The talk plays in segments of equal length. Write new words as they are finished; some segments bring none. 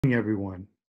Good morning, everyone,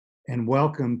 and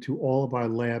welcome to all of our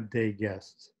Lab Day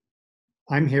guests.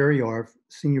 I'm Harry Arf,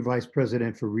 Senior Vice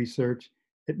President for Research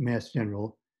at Mass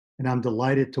General, and I'm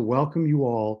delighted to welcome you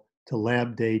all to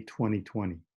Lab Day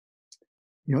 2020.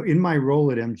 In my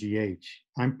role at MGH,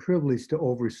 I'm privileged to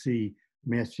oversee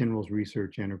Mass General's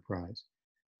research enterprise.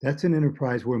 That's an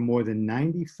enterprise where more than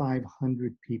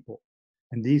 9,500 people,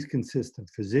 and these consist of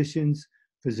physicians,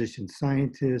 physician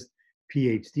scientists,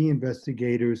 PhD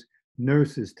investigators,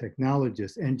 nurses,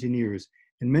 technologists, engineers,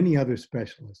 and many other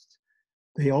specialists.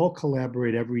 They all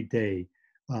collaborate every day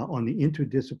on the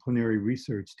interdisciplinary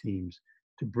research teams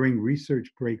to bring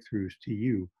research breakthroughs to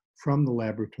you from the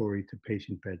laboratory to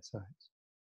patient bedsides.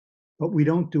 But we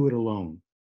don't do it alone.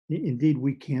 Indeed,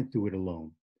 we can't do it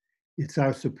alone. It's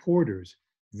our supporters,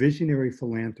 visionary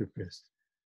philanthropists,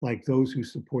 like those who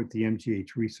support the MGH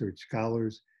Research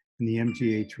Scholars and the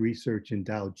MGH Research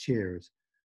Endowed Chairs.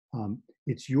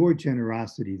 It's your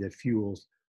generosity that fuels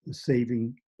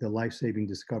the life-saving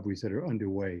discoveries that are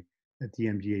underway at the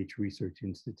MGH Research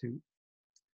Institute.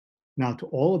 Now, to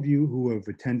all of you who have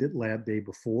attended Lab Day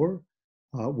before,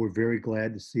 we're very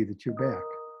glad to see that you're back.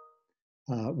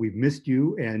 We've missed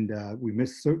you, and we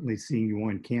miss certainly seeing you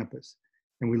on campus.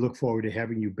 And we look forward to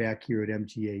having you back here at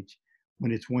MGH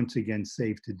when it's once again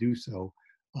safe to do so,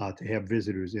 to have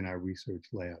visitors in our research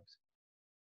labs.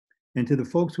 And to the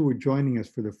folks who are joining us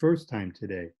for the first time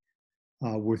today,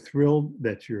 we're thrilled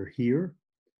that you're here.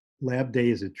 Lab Day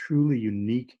is a truly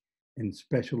unique and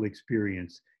special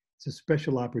experience. It's a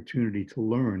special opportunity to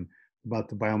learn about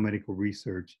the biomedical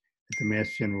research at the Mass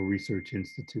General Research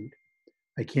Institute.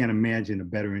 I can't imagine a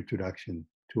better introduction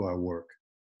to our work.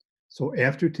 So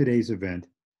after today's event,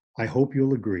 I hope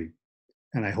you'll agree,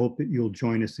 and I hope that you'll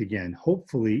join us again,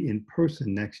 hopefully in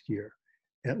person next year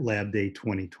at Lab Day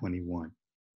 2021.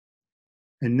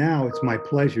 And now it's my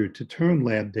pleasure to turn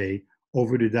Lab Day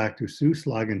over to Dr. Sue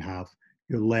Slaugenhaupt,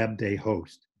 your Lab Day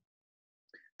host.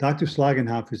 Dr.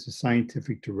 Slaugenhaupt is the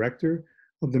scientific director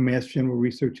of the Mass General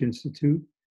Research Institute.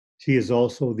 She is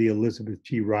also the Elizabeth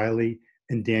G. Riley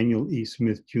and Daniel E.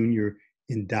 Smith Jr.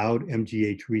 Endowed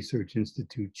MGH Research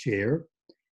Institute Chair,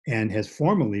 and has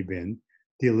formerly been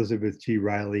the Elizabeth G.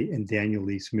 Riley and Daniel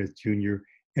E. Smith Jr.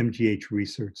 MGH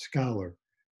Research Scholar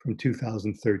from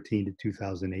 2013 to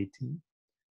 2018.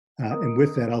 And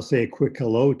with that, I'll say a quick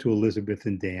hello to Elizabeth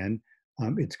and Dan.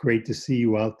 It's great to see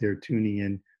you out there tuning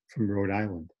in from Rhode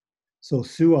Island. So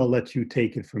Sue, I'll let you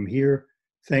take it from here.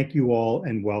 Thank you all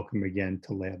and welcome again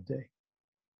to Lab Day.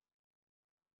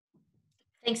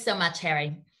 Thanks so much,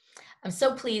 Harry. I'm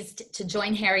so pleased to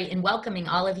join Harry in welcoming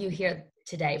all of you here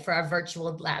today for our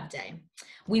virtual Lab Day.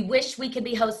 We wish we could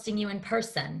be hosting you in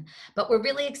person, but we're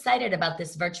really excited about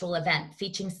this virtual event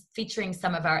featuring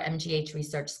some of our MGH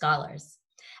Research Scholars.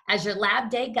 As your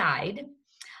Lab Day guide,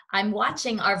 I'm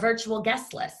watching our virtual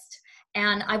guest list,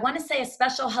 and I want to say a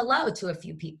special hello to a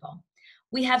few people.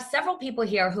 We have several people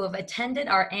here who have attended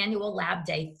our annual Lab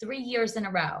Day 3 years in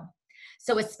a row.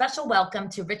 So a special welcome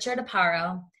to Richard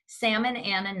Aparo, Sam and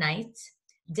Anna Knight,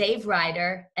 Dave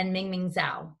Ryder, and Mingming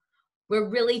Zhao. We're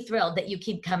really thrilled that you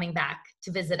keep coming back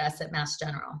to visit us at Mass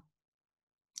General.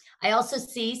 I also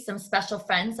see some special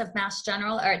friends of Mass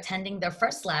General are attending their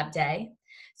first Lab Day.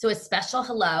 So a special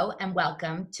hello and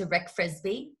welcome to Rick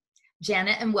Frisbee,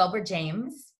 Janet and Wilbur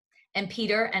James, and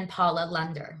Peter and Paula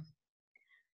Lunder.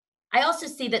 I also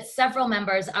see that several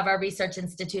members of our Research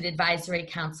Institute Advisory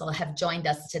Council have joined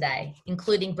us today,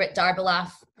 including Britt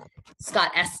Darbeloff,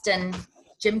 Scott Eston,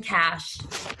 Jim Cash,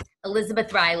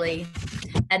 Elizabeth Riley,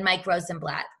 and Mike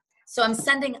Rosenblatt. So I'm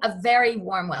sending a very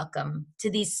warm welcome to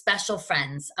these special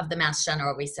friends of the Mass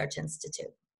General Research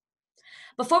Institute.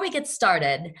 Before we get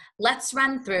started, let's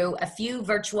run through a few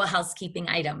virtual housekeeping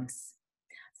items.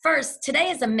 First, today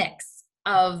is a mix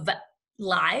of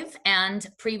live and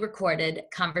pre-recorded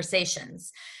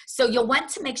conversations. So you'll want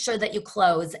to make sure that you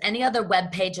close any other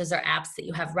web pages or apps that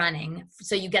you have running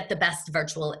so you get the best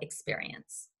virtual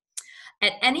experience.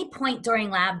 At any point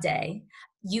during Lab Day,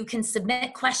 you can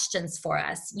submit questions for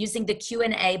us using the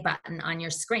Q&A button on your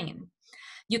screen.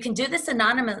 You can do this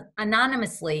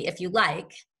anonymously if you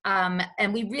like,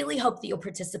 and we really hope that you'll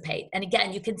participate. And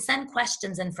again, you can send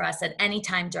questions in for us at any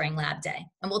time during Lab Day,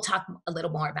 and we'll talk a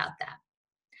little more about that.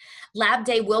 Lab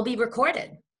Day will be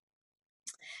recorded.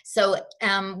 So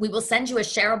we will send you a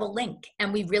shareable link,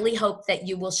 and we really hope that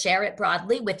you will share it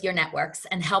broadly with your networks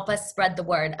and help us spread the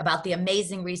word about the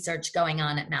amazing research going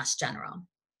on at Mass General.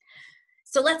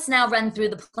 So let's now run through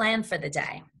the plan for the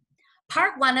day.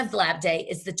 Part one of Lab Day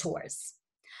is the tours.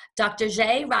 Dr.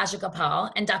 Jay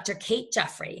Rajagopal and Dr. Kate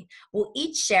Jeffrey will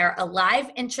each share a live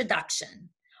introduction,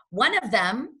 one of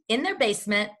them in their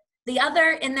basement, the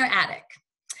other in their attic.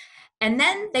 And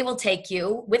then they will take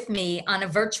you with me on a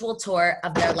virtual tour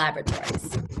of their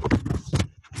laboratories.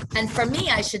 And for me,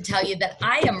 I should tell you that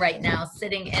I am right now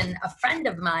sitting in a friend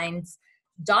of mine's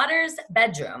daughter's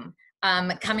bedroom,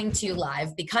 coming to you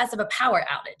live because of a power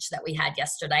outage that we had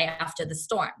yesterday after the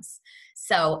storms.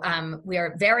 So we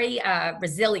are very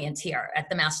resilient here at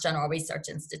the Mass General Research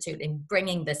Institute in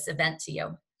bringing this event to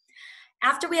you.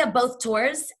 After we have both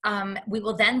tours, we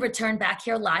will then return back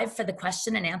here live for the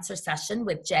question and answer session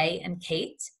with Jay and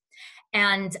Kate.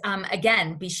 And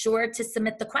again, be sure to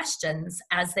submit the questions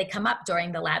as they come up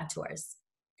during the lab tours.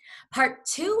 Part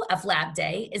 2 of Lab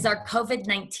Day is our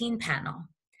COVID-19 panel.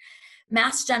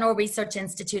 Mass General Research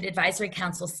Institute Advisory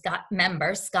Council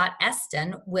member Scott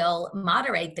Eston will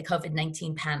moderate the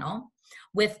COVID-19 panel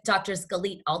with Drs.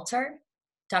 Galit,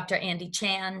 Dr. Andy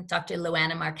Chan, Dr.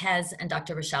 Luana Marques, and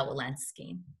Dr. Rochelle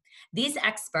Walensky. These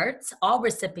experts, all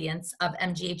recipients of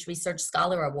MGH Research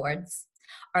Scholar Awards,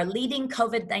 are leading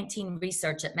COVID-19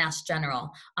 research at Mass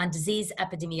General on disease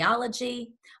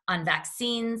epidemiology, on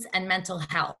vaccines, and mental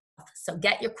health. So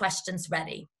get your questions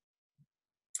ready.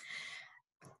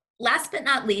 Last but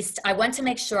not least, I want to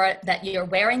make sure that you're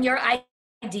wearing your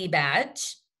ID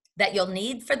badge that you'll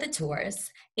need for the tours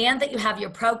and that you have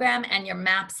your program and your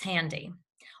maps handy.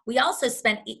 We also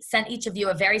sent each of you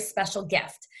a very special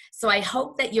gift. So I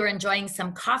hope that you're enjoying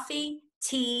some coffee,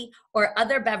 tea, or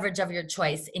other beverage of your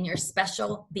choice in your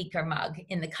special beaker mug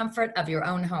in the comfort of your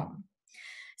own home.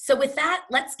 So with that,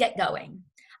 let's get going.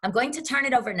 I'm going to turn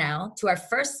it over now to our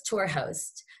first tour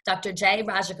host, Dr. Jay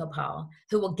Rajagopal,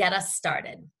 who will get us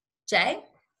started. Jay?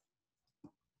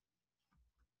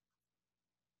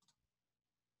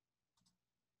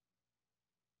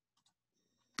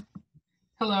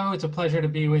 Hello, it's a pleasure to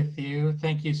be with you.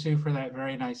 Thank you, Sue, for that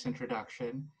very nice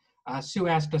introduction. Sue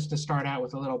asked us to start out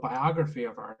with a little biography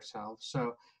of ourselves.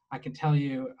 So I can tell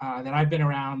you that I've been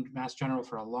around Mass General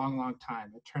for a long, long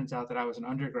time. It turns out that I was an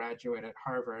undergraduate at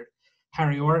Harvard.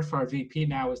 Harry Orff, our VP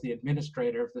now, was the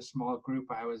administrator of the small group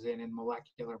I was in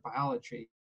molecular biology.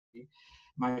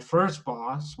 My first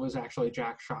boss was actually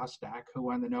Jack Shostak, who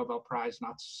won the Nobel Prize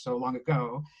not so long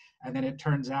ago. And then it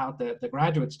turns out that the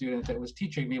graduate student that was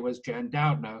teaching me was Jen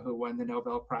Doudna, who won the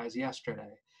Nobel Prize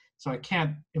yesterday. So I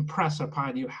can't impress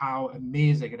upon you how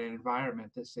amazing an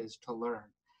environment this is to learn.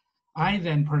 I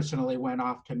then personally went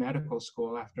off to medical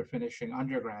school after finishing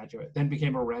undergraduate, then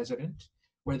became a resident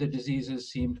where the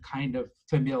diseases seemed kind of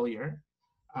familiar.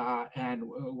 And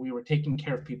we were taking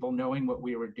care of people, knowing what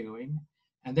we were doing.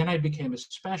 And then I became a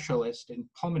specialist in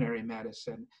pulmonary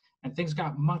medicine, and things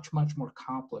got much, much more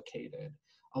complicated.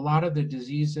 A lot of the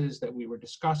diseases that we were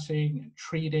discussing and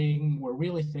treating were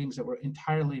really things that were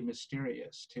entirely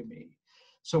mysterious to me.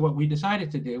 So what we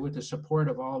decided to do with the support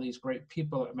of all these great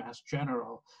people at Mass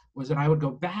General was that I would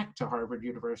go back to Harvard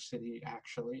University,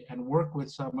 actually, and work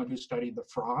with someone who studied the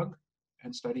frog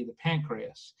and studied the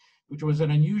pancreas, which was an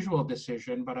unusual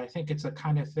decision, but I think it's the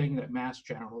kind of thing that Mass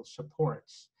General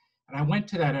supports. And I went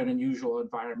to that unusual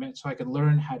environment so I could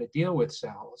learn how to deal with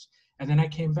cells. And then I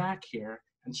came back here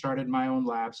and started my own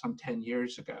lab some 10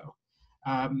 years ago.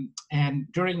 And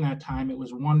during that time, it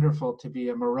was wonderful to be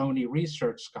a Maroni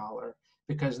Research Scholar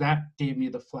because that gave me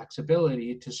the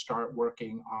flexibility to start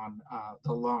working on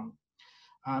the lung.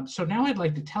 So now I'd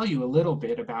like to tell you a little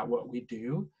bit about what we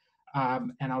do.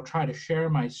 And I'll try to share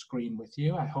my screen with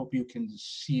you. I hope you can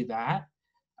see that.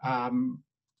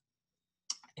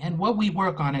 And what we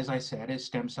work on, as I said, is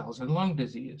stem cells and lung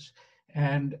disease.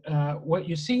 And what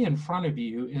you see in front of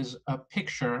you is a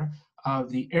picture of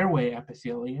the airway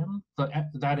epithelium.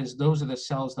 That is, those are the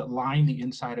cells that line the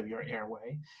inside of your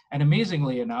airway. And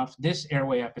amazingly enough, this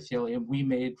airway epithelium we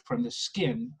made from the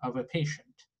skin of a patient,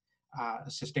 a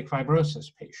cystic fibrosis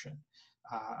patient.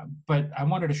 But I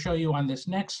wanted to show you on this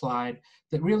next slide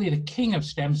that really the king of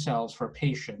stem cells for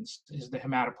patients is the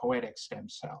hematopoietic stem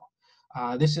cell.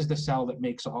 This is the cell that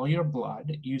makes all your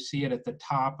blood. You see it at the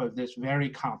top of this very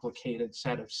complicated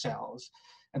set of cells.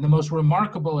 And the most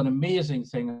remarkable and amazing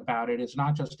thing about it is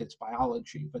not just its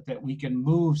biology, but that we can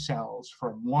move cells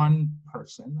from one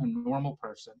person, a normal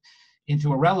person,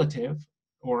 into a relative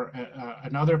or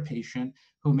another patient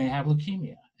who may have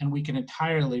leukemia. And we can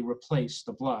entirely replace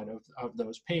the blood of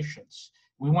those patients.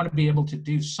 We want to be able to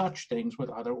do such things with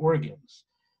other organs.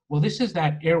 Well, this is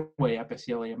that airway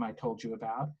epithelium I told you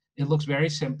about. It looks very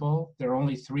simple. There are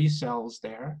only 3 cells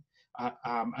there,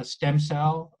 a stem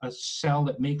cell, a cell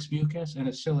that makes mucus, and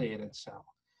a ciliated cell.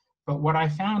 But what I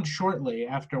found shortly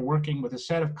after working with a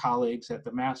set of colleagues at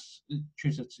the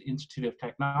Massachusetts Institute of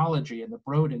Technology and the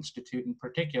Broad Institute in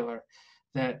particular,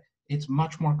 that it's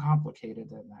much more complicated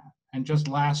than that. And just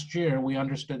last year, we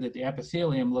understood that the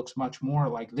epithelium looks much more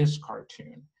like this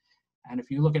cartoon. And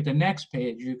if you look at the next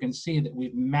page, you can see that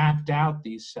we've mapped out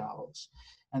these cells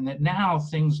and that now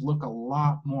things look a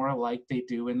lot more like they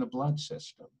do in the blood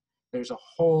system. There's a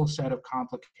whole set of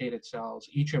complicated cells,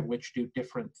 each of which do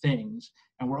different things,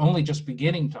 and we're only just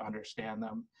beginning to understand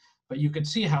them. But you can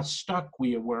see how stuck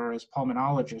we were as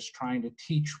pulmonologists trying to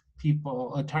teach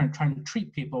people, trying to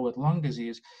treat people with lung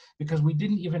disease, because we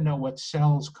didn't even know what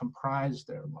cells comprised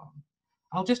their lung.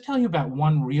 I'll just tell you about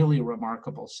one really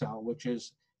remarkable cell, which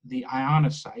is the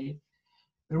ionocyte.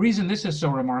 The reason this is so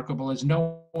remarkable is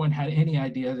no one had any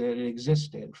idea that it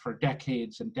existed for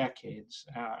decades and decades,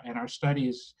 and our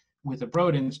studies with the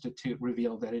Broad Institute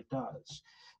reveal that it does.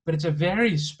 But it's a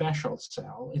very special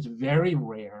cell, it's very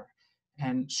rare,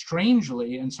 and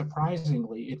strangely and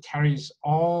surprisingly, it carries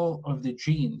all of the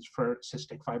genes for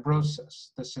cystic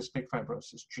fibrosis, the cystic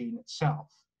fibrosis gene itself.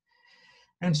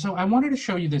 And so I wanted to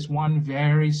show you this one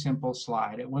very simple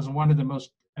slide. It was one of the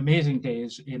most amazing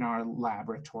days in our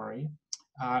laboratory.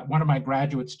 One of my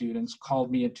graduate students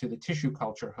called me into the tissue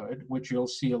culture hood, which you'll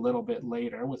see a little bit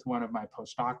later with one of my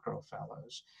postdoctoral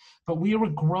fellows. But we were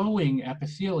growing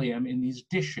epithelium in these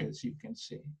dishes, you can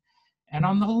see. And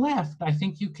on the left, I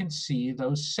think you can see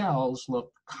those cells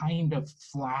look kind of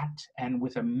flat and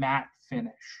with a matte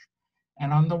finish.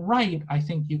 And on the right, I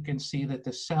think you can see that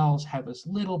the cells have this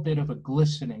little bit of a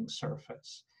glistening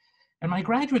surface. And my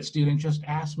graduate student just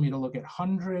asked me to look at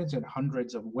hundreds and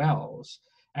hundreds of wells.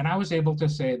 And I was able to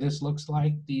say, this looks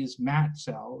like these matte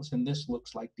cells, and this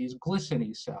looks like these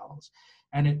glistening cells.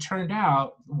 And it turned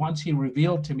out, once he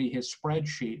revealed to me his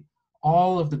spreadsheet,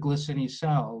 all of the glistening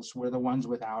cells were the ones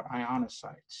without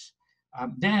ionocytes.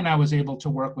 Then I was able to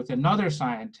work with another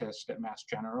scientist at Mass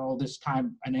General, this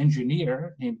time an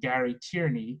engineer named Gary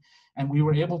Tierney, and we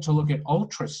were able to look at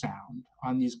ultrasound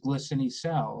on these glistening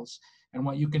cells. And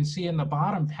what you can see in the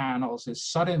bottom panels is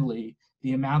suddenly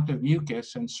the amount of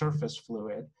mucus and surface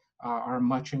fluid are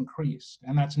much increased.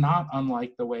 And that's not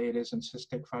unlike the way it is in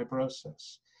cystic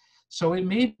fibrosis. So it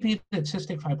may be that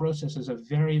cystic fibrosis is a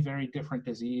very, very different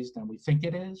disease than we think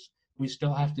it is. We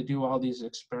still have to do all these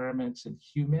experiments in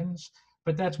humans,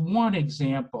 but that's one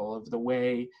example of the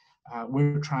way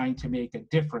we're trying to make a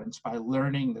difference by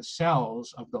learning the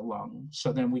cells of the lung,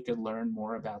 so then we could learn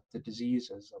more about the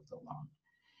diseases of the lung.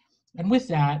 And with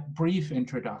that brief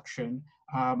introduction,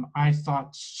 I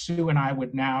thought Sue and I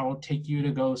would now take you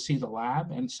to go see the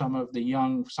lab and some of the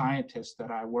young scientists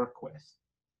that I work with.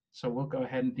 So we'll go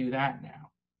ahead and do that now.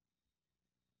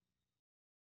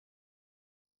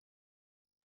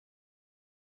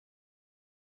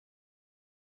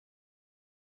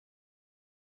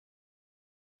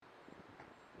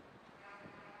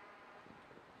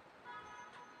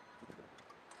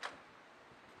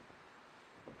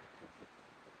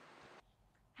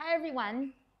 Hi,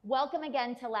 everyone. Welcome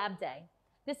again to Lab Day.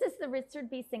 This is the Richard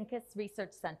B. Sinkis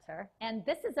Research Center, and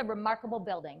this is a remarkable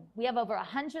building. We have over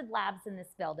 100 labs in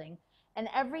this building, and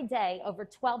every day, over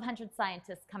 1,200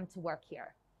 scientists come to work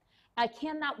here. I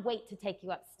cannot wait to take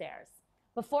you upstairs.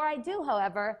 Before I do,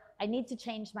 however, I need to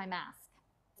change my mask.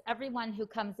 Everyone who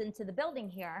comes into the building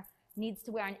here needs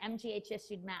to wear an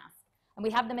MGH-issued mask, and we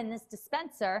have them in this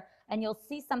dispenser, and you'll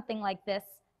see something like this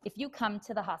if you come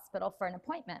to the hospital for an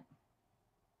appointment.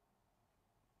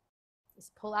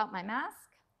 Just pull out my mask.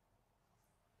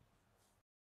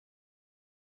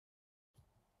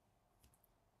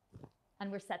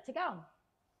 And we're set to go.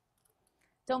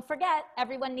 Don't forget,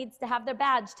 everyone needs to have their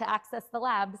badge to access the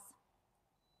labs.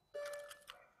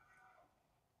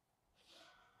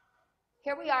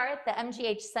 Here we are at the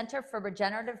MGH Center for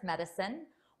Regenerative Medicine,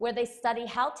 where they study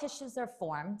how tissues are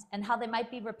formed and how they might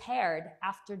be repaired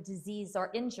after disease or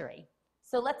injury.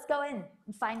 So let's go in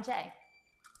and find Jay.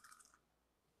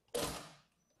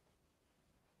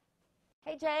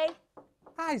 Hey, Jay.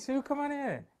 Hi, Sue, come on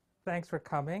in. Thanks for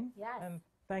coming. Yes. And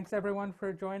thanks everyone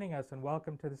for joining us, and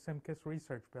welcome to the Simkis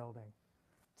Research Building.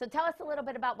 So tell us a little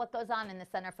bit about what goes on in the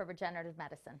Center for Regenerative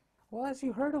Medicine. Well, as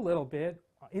you heard a little bit,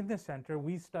 in the center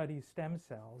we study stem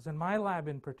cells, and my lab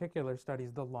in particular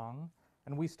studies the lung,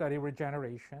 and we study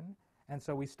regeneration, and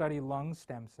so we study lung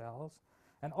stem cells,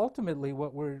 and ultimately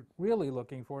what we're really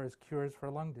looking for is cures for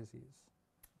lung disease.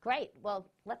 Great. Well,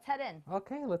 let's head in.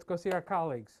 Okay, let's go see our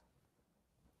colleagues.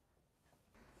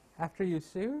 After you,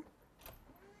 Sue.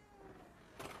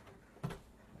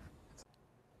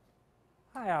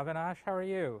 Hi, Avinash. How are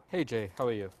you? Hey, Jay. How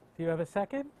are you? Do you have a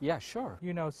second? Yeah, sure.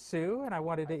 You know Sue, and I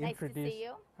wanted to Nice to see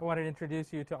you. I wanted to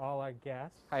introduce you to all our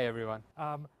guests. Hi, everyone.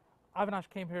 Avinash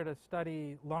came here to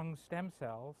study lung stem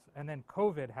cells, and then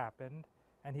COVID happened,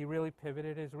 and he really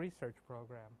pivoted his research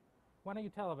program. Why don't you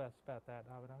tell us about that,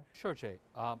 Avinash? Sure, Jay.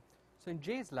 So in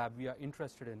Jay's lab, we are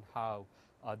interested in how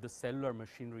the cellular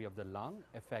machinery of the lung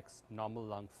affects normal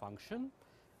lung function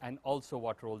and also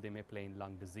what role they may play in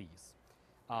lung disease.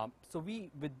 So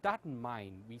with that in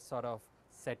mind, we sort of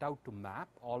set out to map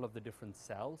all of the different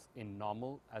cells in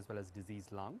normal as well as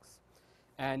diseased lungs.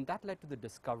 And that led to the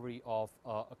discovery of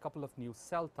a couple of new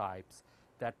cell types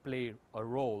that play a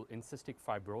role in cystic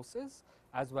fibrosis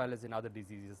as well as in other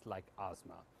diseases like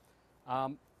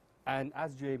asthma. And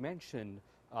as Jay mentioned,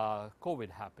 COVID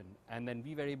happened, and then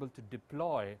we were able to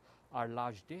deploy our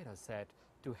large data set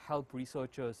to help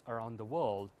researchers around the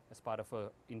world as part of an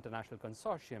international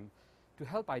consortium to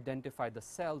help identify the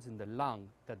cells in the lung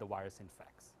that the virus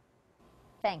infects.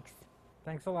 Thanks.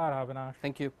 Thanks a lot, Avinash.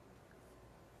 Thank you.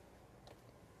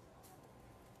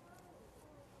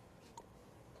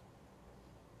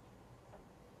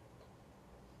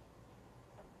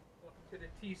 Welcome to the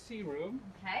TC room.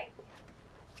 Okay.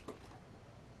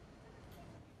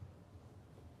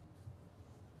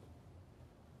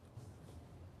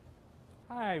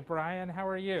 Hi, Brian. How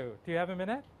are you? Do you have a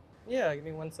minute? Yeah, give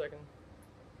me 1 second.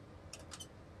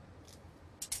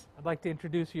 I'd like to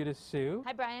introduce you to Sue.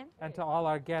 Hi, Brian. And to all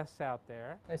our guests out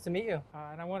there. Nice to meet you.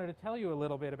 And I wanted to tell you a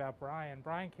little bit about Brian.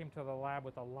 Brian came to the lab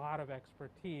with a lot of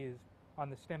expertise on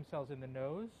the stem cells in the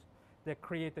nose that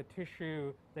create the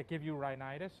tissue that give you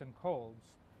rhinitis and colds.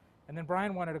 And then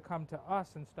Brian wanted to come to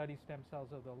us and study stem cells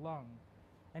of the lung.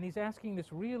 And he's asking this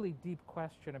really deep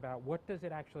question about what does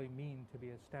it actually mean to be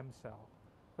a stem cell.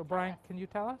 So Brian, can you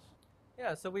tell us?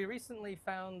 Yeah, so we recently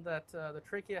found that the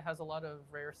trachea has a lot of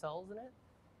rare cells in it,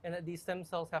 and that these stem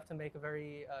cells have to make a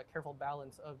very careful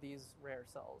balance of these rare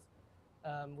cells.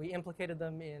 We implicated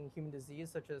them in human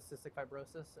disease such as cystic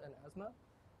fibrosis and asthma.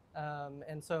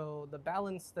 And so the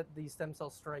balance that these stem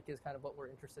cells strike is kind of what we're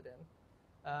interested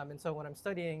in. And so what I'm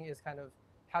studying is kind of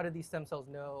how do these stem cells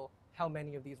know how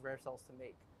many of these rare cells to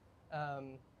make?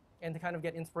 And to kind of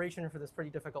get inspiration for this pretty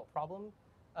difficult problem,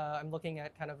 I'm looking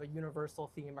at kind of a universal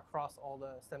theme across all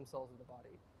the stem cells of the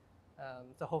body.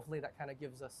 So hopefully that kind of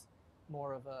gives us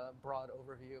more of a broad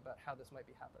overview about how this might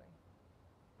be happening.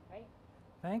 Great.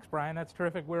 Thanks, Brian. That's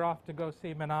terrific. We're off to go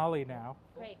see Manali now.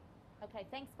 Great. Okay,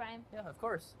 thanks, Brian. Yeah, of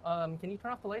course. Can you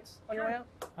turn off the lights on your way out?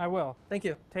 I will. Thank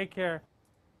you. Take care.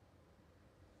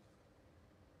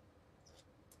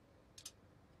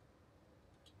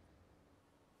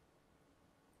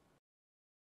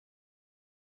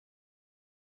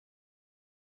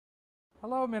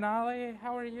 Hello, Manali.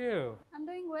 How are you? I'm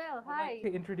doing well. I'd Hi. like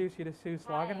to introduce you to Sue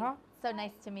Slaugenhaupt. So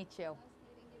nice to meet you.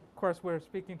 Of course, we're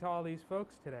speaking to all these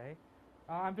folks today.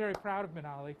 I'm very proud of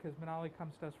Manali because Manali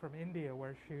comes to us from India,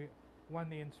 where she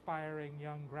won the Inspiring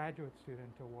Young Graduate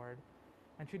Student Award.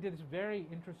 And she did this very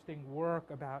interesting work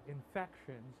about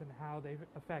infections and how they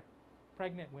affect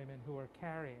pregnant women who are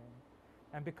carrying.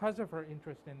 And because of her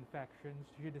interest in infections,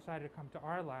 she decided to come to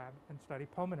our lab and study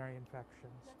pulmonary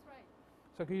infections. That's right.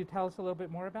 So could you tell us a little bit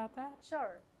more about that?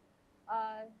 Sure.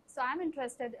 So I'm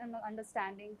interested in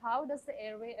understanding how does the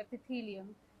airway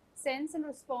epithelium sense and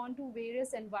respond to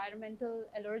various environmental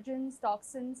allergens,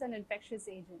 toxins, and infectious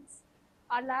agents.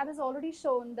 Our lab has already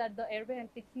shown that the airway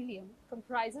epithelium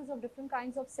comprises of different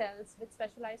kinds of cells with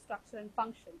specialized structure and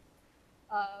function.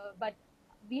 But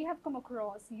we have come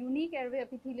across unique airway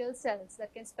epithelial cells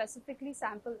that can specifically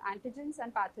sample antigens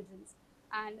and pathogens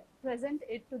and present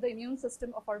it to the immune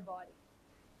system of our body.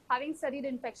 Having studied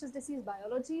infectious disease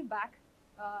biology back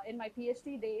in my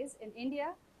PhD days in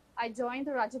India, I joined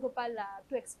the Rajagopal lab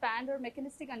to expand our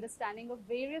mechanistic understanding of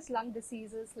various lung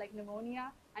diseases like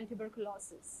pneumonia and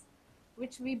tuberculosis,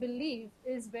 which we believe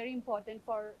is very important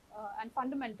for and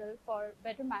fundamental for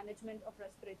better management of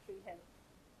respiratory health.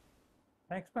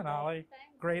 Thanks, Manali.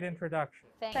 Thanks. Great introduction.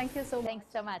 Thanks. Thank you so much. Thanks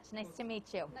so much. Nice to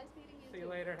meet you. Nice meeting you. See you too.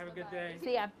 later. Have a good day.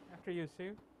 See ya. After you,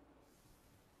 Sue.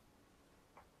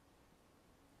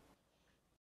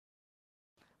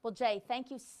 Well, Jay,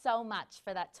 thank you so much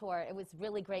for that tour. It was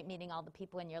really great meeting all the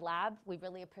people in your lab. We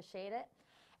really appreciate it.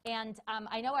 And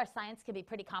I know our science can be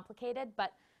pretty complicated,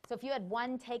 but so if you had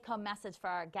one take-home message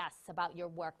for our guests about your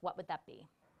work, what would that be?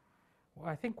 Well,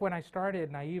 I think when I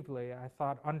started naively, I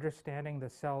thought understanding the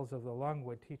cells of the lung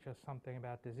would teach us something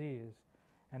about disease.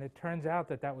 And it turns out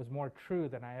that that was more true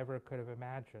than I ever could have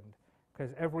imagined,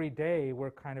 because every day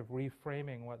we're kind of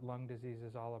reframing what lung disease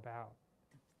is all about.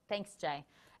 Thanks, Jay.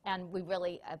 And we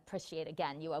really appreciate,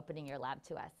 again, you opening your lab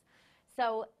to us.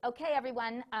 So, okay,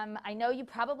 everyone, I know you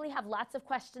probably have lots of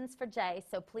questions for Jay,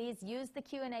 so please use the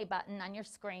Q&A button on your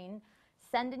screen.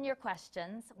 Send in your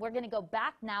questions. We're going to go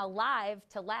back now live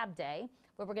to Lab Day,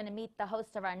 where we're going to meet the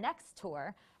host of our next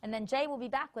tour. And then Jay will be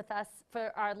back with us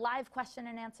for our live question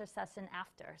and answer session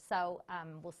after. So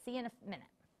we'll see you in a minute.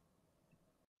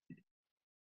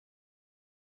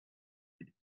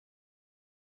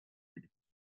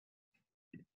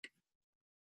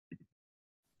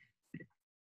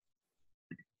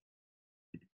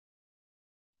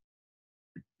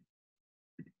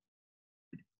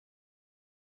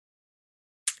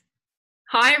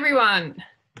 Hi, everyone.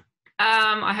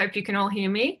 I hope you can all hear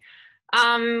me.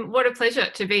 What a pleasure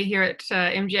to be here at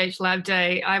MGH Lab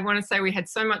Day. I want to say we had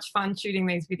so much fun shooting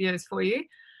these videos for you.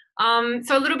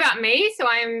 So a little about me. So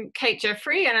I'm Kate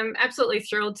Jeffrey, and I'm absolutely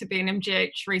thrilled to be an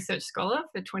MGH Research Scholar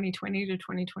for 2020 to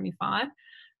 2025.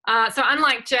 So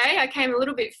unlike Jay, I came a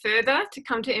little bit further to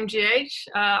come to MGH.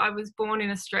 I was born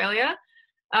in Australia.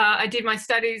 I did my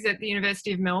studies at the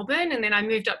University of Melbourne, and then I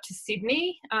moved up to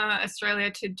Sydney,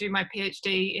 Australia, to do my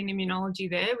PhD in immunology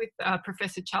there with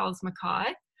Professor Charles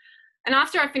Mackay. And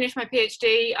after I finished my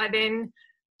PhD, I then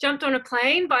jumped on a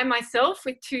plane by myself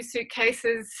with 2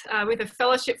 suitcases with a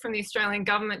fellowship from the Australian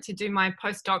government to do my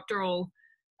postdoctoral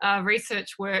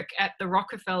research work at the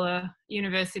Rockefeller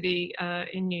University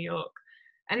in New York.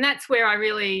 And that's where I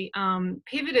really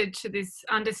pivoted to this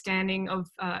understanding of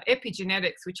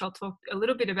epigenetics, which I'll talk a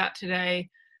little bit about today,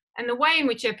 and the way in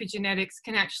which epigenetics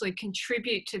can actually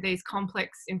contribute to these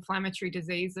complex inflammatory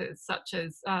diseases, such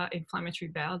as inflammatory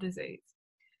bowel disease.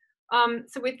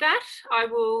 So with that, I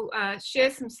will share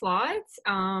some slides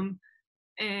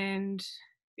and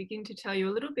begin to tell you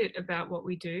a little bit about what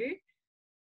we do.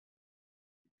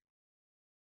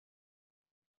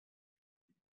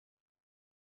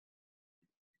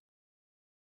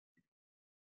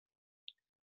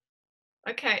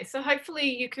 Okay, so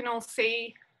hopefully you can all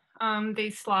see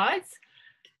these slides.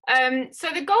 So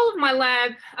the goal of my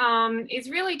lab is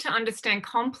really to understand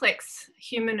complex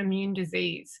human immune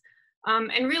disease,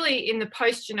 and really in the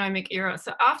post-genomic era.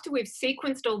 So after we've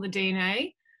sequenced all the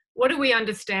DNA, what do we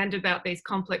understand about these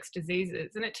complex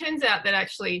diseases? And it turns out that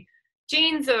actually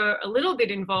genes are a little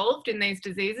bit involved in these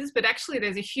diseases, but actually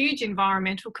there's a huge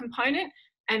environmental component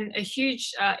and a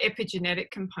huge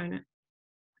epigenetic component.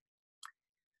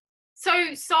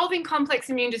 So solving complex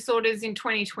immune disorders in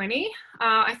 2020,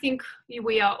 I think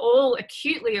we are all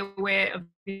acutely aware of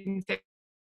infectious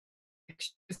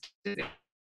disease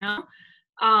now.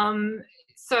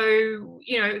 So,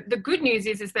 you know, the good news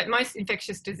is that most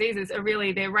infectious diseases are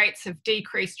really, their rates have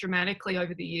decreased dramatically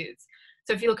over the years.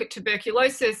 So if you look at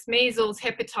tuberculosis, measles,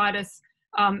 hepatitis,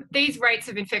 these rates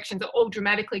of infections are all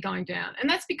dramatically going down. And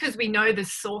that's because we know the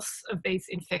source of these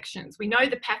infections. We know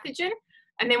the pathogen,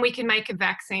 and then we can make a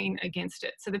vaccine against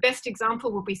it. So the best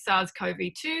example will be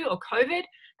SARS-CoV-2 or COVID,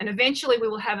 and eventually we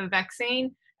will have a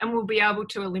vaccine and we'll be able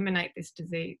to eliminate this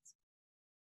disease.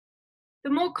 The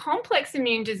more complex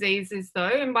immune diseases though,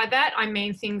 and by that I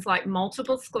mean things like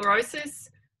multiple sclerosis,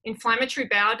 inflammatory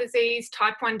bowel disease,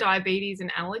 type 1 diabetes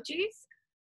and allergies,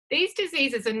 these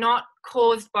diseases are not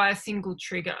caused by a single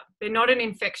trigger. They're not an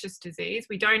infectious disease.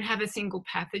 We don't have a single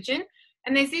pathogen.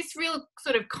 And there's this real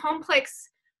sort of complex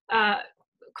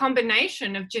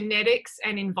combination of genetics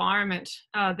and environment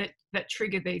that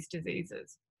trigger these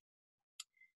diseases.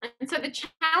 And so the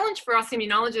challenge for us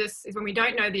immunologists is, when we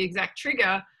don't know the exact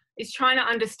trigger, is trying to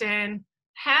understand,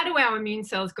 how do our immune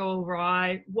cells go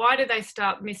awry? Why do they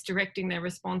start misdirecting their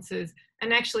responses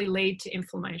and actually lead to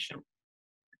inflammation?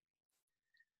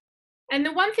 And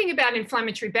the one thing about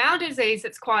inflammatory bowel disease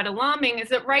that's quite alarming is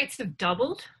that rates have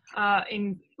doubled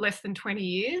in less than 20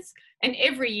 years. And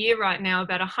every year right now,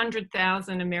 about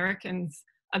 100,000 Americans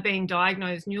are being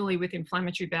diagnosed newly with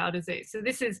inflammatory bowel disease. So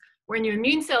this is when your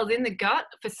immune cells in the gut,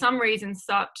 for some reason,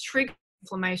 start triggering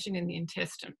inflammation in the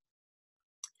intestine.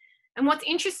 And what's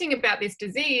interesting about this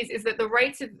disease is that the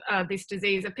rates of this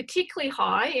disease are particularly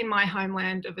high in my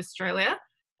homeland of Australia,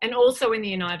 and also in the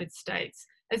United States,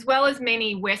 as well as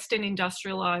many Western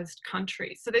industrialized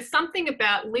countries. So there's something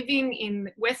about living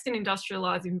in Western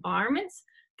industrialized environments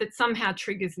that somehow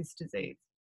triggers this disease.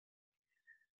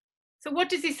 So what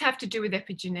does this have to do with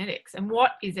epigenetics, and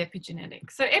what is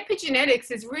epigenetics? So epigenetics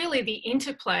is really the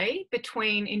interplay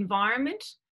between environment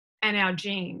and our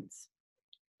genes.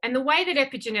 And the way that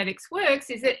epigenetics works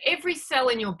is that every cell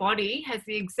in your body has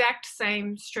the exact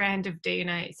same strand of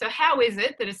DNA. So how is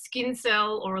it that a skin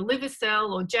cell or a liver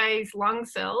cell or Jay's lung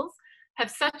cells have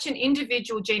such an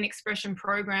individual gene expression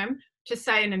program to,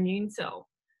 say, an immune cell?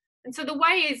 And so the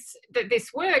way that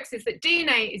this works is that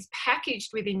DNA is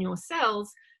packaged within your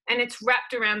cells, and it's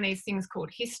wrapped around these things called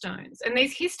histones. And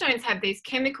these histones have these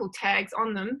chemical tags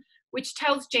on them, which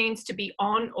tells genes to be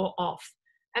on or off.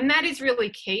 And that is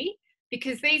really key,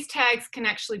 because these tags can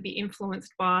actually be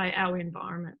influenced by our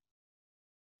environment.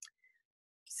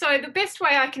 So the best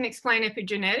way I can explain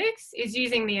epigenetics is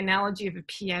using the analogy of a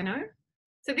piano.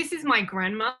 So this is my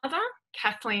grandmother,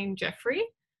 Kathleen Jeffrey,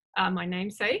 my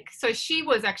namesake. So she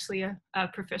was actually a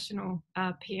professional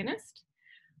pianist.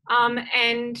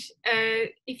 And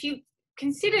if you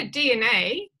consider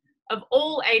DNA of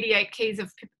all 88 keys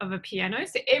of a piano,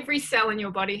 so every cell in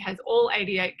your body has all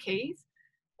 88 keys,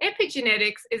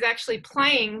 epigenetics is actually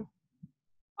playing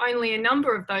only a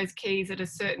number of those keys at a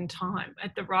certain time,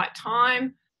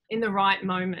 in the right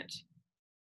moment.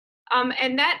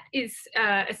 And that is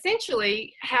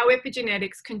essentially how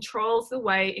epigenetics controls the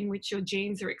way in which your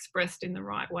genes are expressed in the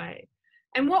right way.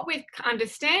 And what we're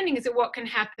understanding is that what can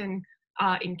happen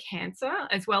in cancer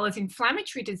as well as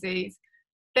inflammatory disease,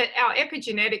 that our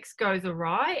epigenetics goes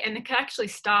awry and it can actually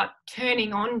start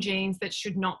turning on genes that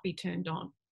should not be turned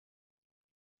on.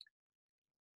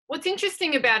 What's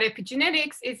interesting about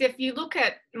epigenetics is if you look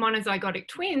at monozygotic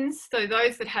twins, so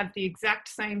those that have the exact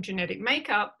same genetic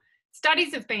makeup,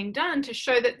 studies have been done to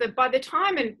show that by the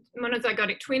time a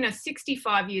monozygotic twin are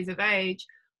 65 years of age,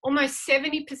 almost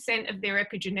 70% of their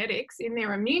epigenetics in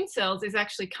their immune cells is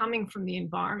actually coming from the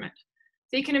environment.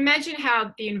 So you can imagine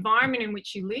how the environment in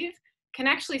which you live can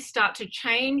actually start to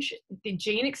change the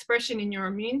gene expression in your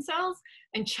immune cells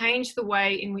and change the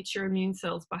way in which your immune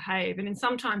cells behave. And then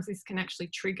sometimes this can actually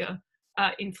trigger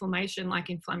inflammation, like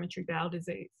inflammatory bowel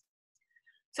disease.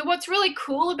 So what's really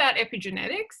cool about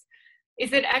epigenetics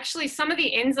is that actually some of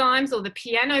the enzymes or the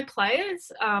piano players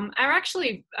are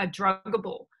actually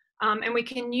druggable. And we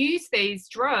can use these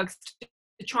drugs to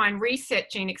try and reset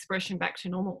gene expression back to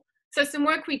normal. So some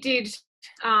work we did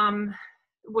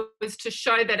was to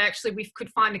show that actually we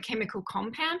could find a chemical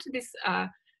compound to this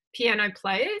piano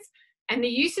players, and the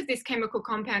use of this chemical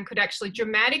compound could actually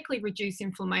dramatically reduce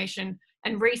inflammation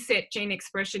and reset gene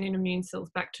expression in immune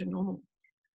cells back to normal.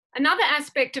 Another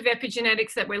aspect of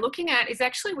epigenetics that we're looking at is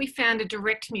actually we found a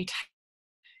direct mutation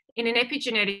in an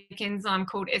epigenetic enzyme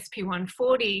called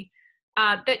SP140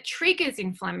 that triggers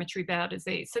inflammatory bowel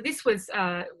disease. So this was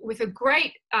with a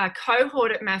great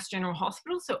cohort at Mass General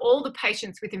Hospital. So all the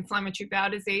patients with inflammatory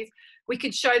bowel disease, we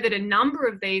could show that a number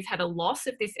of these had a loss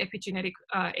of this epigenetic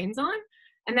enzyme,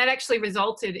 and that actually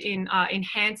resulted in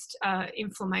enhanced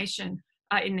inflammation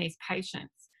in these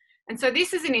patients. And so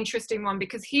this is an interesting one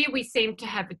because here we seem to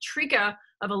have a trigger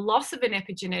of a loss of an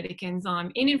epigenetic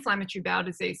enzyme in inflammatory bowel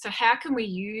disease. So how can we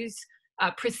use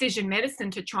precision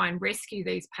medicine to try and rescue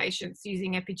these patients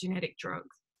using epigenetic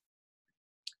drugs?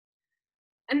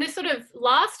 And the sort of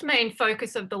last main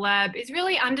focus of the lab is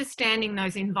really understanding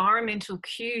those environmental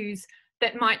cues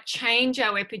that might change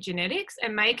our epigenetics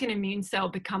and make an immune cell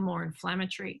become more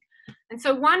inflammatory. And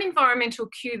so one environmental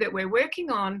cue that we're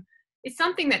working on is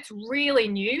something that's really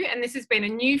new, and this has been a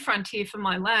new frontier for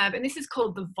my lab, and this is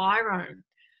called the virome.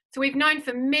 So we've known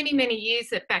for many, many years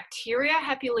that bacteria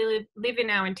happily live in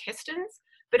our intestines,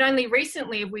 but only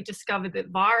recently have we discovered that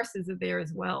viruses are there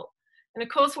as well. And of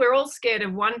course, we're all scared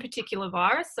of one particular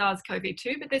virus,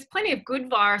 SARS-CoV-2, but there's plenty of good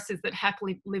viruses that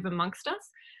happily live amongst us.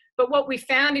 But what we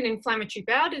found in inflammatory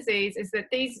bowel disease is that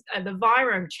the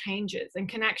virome changes and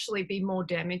can actually be more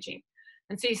damaging.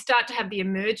 And so you start to have the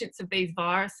emergence of these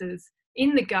viruses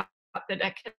in the gut that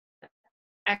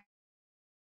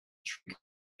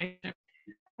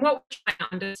what we're trying to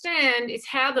understand is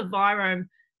how the virome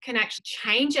can actually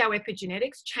change our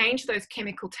epigenetics, change those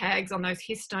chemical tags on those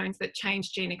histones that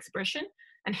change gene expression,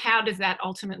 and how does that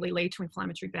ultimately lead to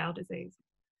inflammatory bowel disease.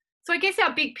 So I guess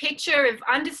our big picture of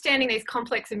understanding these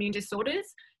complex immune disorders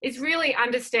is really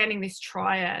understanding this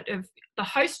triad of the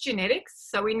host genetics.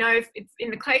 So we know if it's, in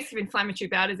the case of inflammatory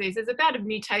bowel disease, there's about a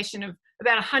mutation of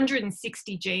about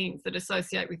 160 genes that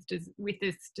associate with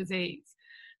this disease.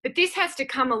 But this has to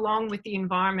come along with the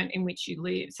environment in which you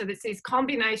live. So there's this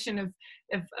combination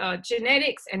of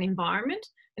genetics and environment.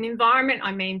 And environment,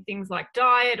 I mean things like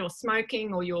diet or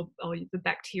smoking or the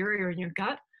bacteria in your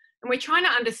gut. And we're trying to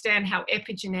understand how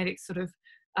epigenetics sort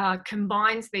of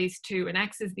combines these two and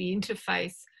acts as the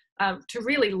interface to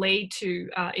really lead to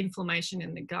inflammation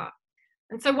in the gut.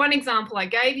 And so one example I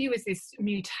gave you is this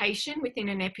mutation within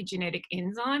an epigenetic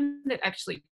enzyme that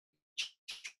actually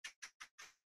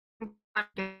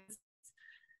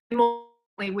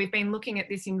we've been looking at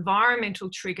this environmental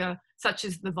trigger such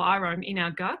as the virome in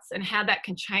our guts and how that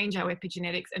can change our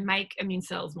epigenetics and make immune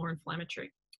cells more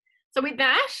inflammatory. So with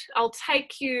that, I'll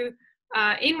take you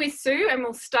in with Sue and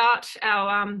we'll start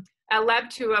our lab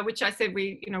tour, which I said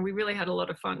we really had a lot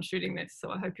of fun shooting this, so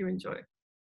I hope you enjoy.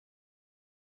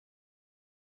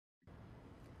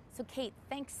 So Kate,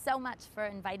 thanks so much for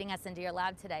inviting us into your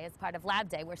lab today as part of Lab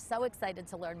Day. We're so excited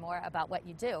to learn more about what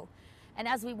you do. And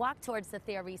as we walk towards the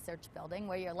Thayer Research Building,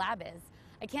 where your lab is,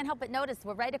 I can't help but notice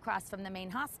we're right across from the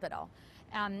main hospital.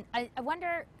 I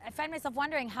find myself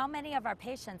wondering how many of our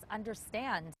patients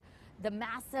understand the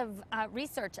massive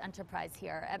research enterprise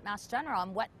here at Mass General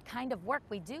and what kind of work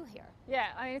we do here. Yeah,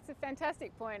 I mean, it's a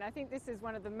fantastic point. I think this is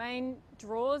one of the main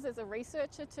draws as a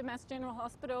researcher to Mass General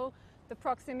Hospital, the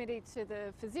proximity to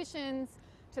the physicians,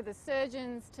 to the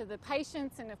surgeons, to the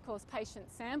patients, and of course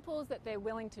patient samples that they're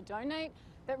willing to donate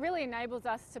that really enables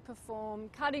us to perform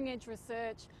cutting-edge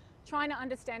research, trying to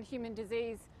understand human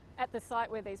disease at the site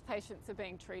where these patients are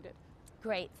being treated.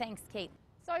 Great, thanks, Kate.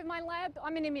 So my lab,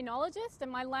 I'm an immunologist,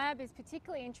 and my lab is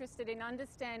particularly interested in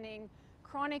understanding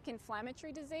chronic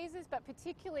inflammatory diseases, but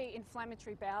particularly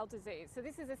inflammatory bowel disease. So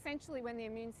this is essentially when the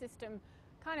immune system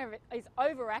kind of is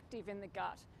overactive in the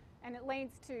gut, and it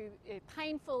leads to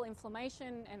painful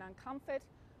inflammation and uncomfort.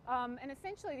 And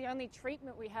essentially the only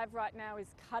treatment we have right now is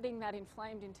cutting that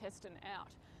inflamed intestine out.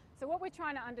 So what we're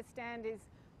trying to understand is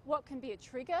what can be a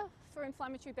trigger for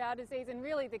inflammatory bowel disease, and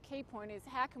really the key point is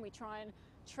how can we try and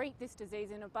treat this disease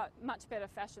in a much better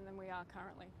fashion than we are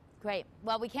currently. Great.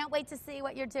 Well, we can't wait to see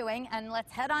what you're doing, and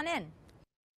let's head on in.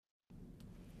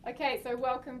 Okay, so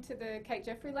welcome to the Kate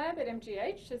Jeffrey lab at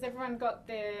MGH. Has everyone got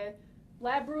their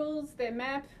lab rules, their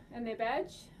map and their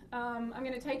badge? I'm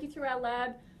going to take you through our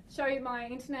lab, show you my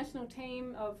international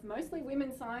team of mostly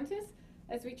women scientists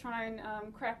as we try and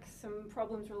crack some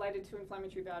problems related to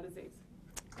inflammatory bowel disease.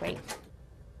 Great.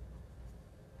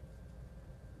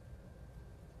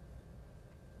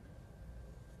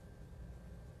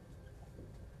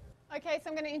 Okay, so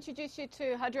I'm going to introduce you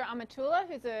to Hadra Amatullah,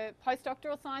 who's a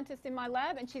postdoctoral scientist in my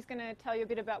lab, and she's going to tell you a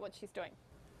bit about what she's doing.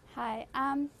 Hi,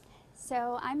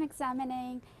 so I'm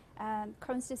examining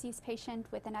Crohn's disease patient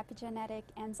with an epigenetic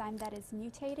enzyme that is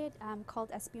mutated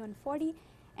called SP140,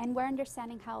 and we're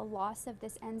understanding how loss of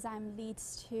this enzyme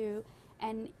leads to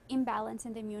an imbalance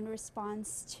in the immune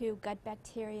response to gut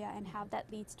bacteria and how that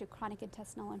leads to chronic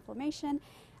intestinal inflammation.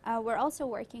 We're also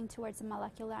working towards a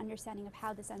molecular understanding of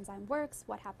how this enzyme works,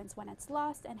 what happens when it's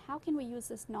lost, and how can we use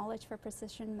this knowledge for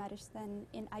precision medicine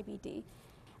in IBD.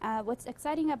 What's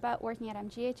exciting about working at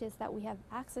MGH is that we have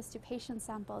access to patient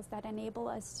samples that enable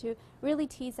us to really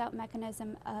tease out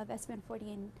mechanism of SP140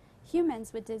 in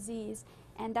humans with disease,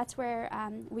 and that's where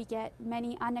we get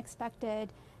many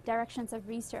unexpected directions of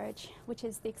research, which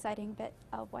is the exciting bit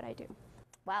of what I do.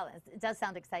 Wow, it does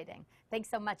sound exciting. Thanks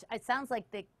so much. It sounds like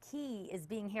the key is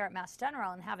being here at Mass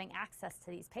General and having access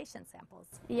to these patient samples.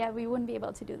 Yeah, we wouldn't be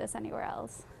able to do this anywhere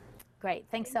else. Great,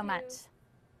 thanks so much.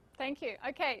 Thank you.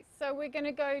 Okay, so we're going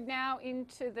to go now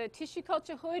into the tissue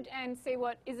culture hood and see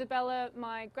what Isabella,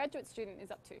 my graduate student,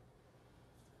 is up to.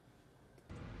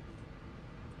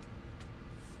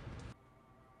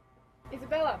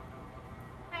 Isabella.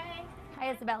 Hi.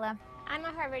 Hi, Isabella. I'm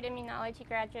a Harvard Immunology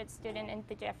graduate student in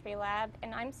the Jeffrey Lab,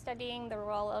 and I'm studying the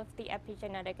role of the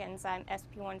epigenetic enzyme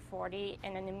SP140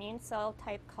 in an immune cell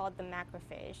type called the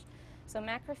macrophage. So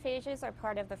macrophages are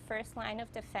part of the first line of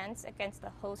defense against the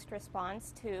host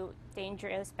response to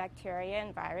dangerous bacteria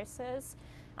and viruses.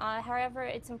 However,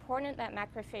 it's important that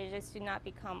macrophages do not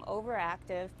become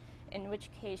overactive, in which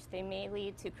case they may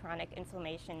lead to chronic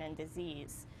inflammation and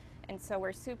disease. And so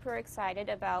we're super excited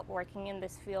about working in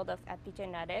this field of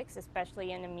epigenetics,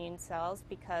 especially in immune cells,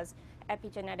 because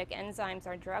epigenetic enzymes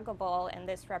are druggable, and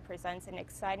this represents an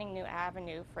exciting new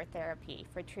avenue for therapy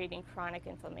for treating chronic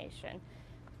inflammation.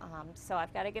 So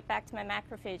I've got to get back to my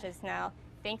macrophages now.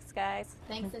 Thanks, guys.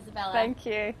 Thanks, Isabella. Thank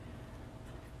you.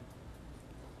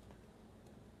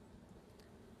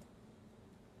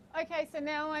 Okay, so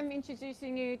now I'm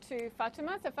introducing you to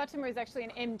Fatima. So Fatima is actually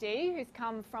an MD who's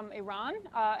come from Iran.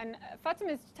 And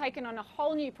Fatima's taken on a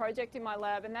whole new project in my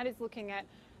lab, and that is looking at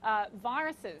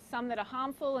viruses, some that are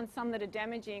harmful and some that are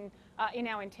damaging in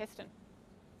our intestine.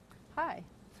 Hi.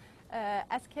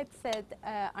 As Kate said,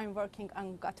 I'm working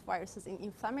on gut viruses in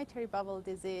inflammatory bowel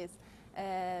disease.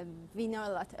 We know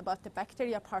a lot about the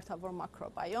bacteria part of our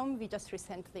microbiome. We just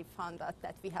recently found out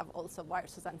that we have also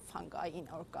viruses and fungi in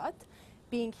our gut.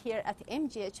 Being here at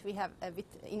MGH, we have,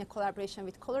 in a collaboration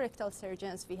with colorectal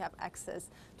surgeons, we have access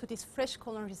to these fresh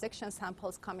colon resection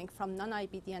samples coming from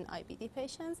non-IBD and IBD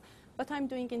patients. What I'm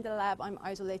doing in the lab, I'm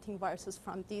isolating viruses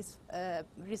from these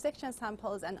resection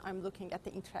samples, and I'm looking at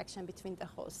the interaction between the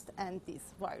host and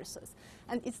these viruses.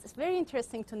 And it's very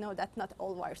interesting to know that not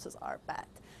all viruses are bad.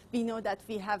 We know that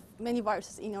we have many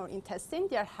viruses in our intestine.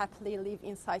 They are happily live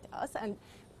inside us, and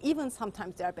even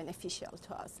sometimes they are beneficial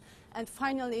to us. And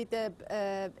finally,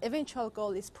 the eventual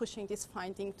goal is pushing this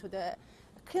finding to the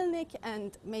clinic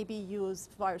and maybe use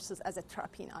viruses as a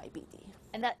therapy in IBD.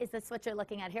 And is this what you're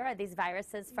looking at here? Are these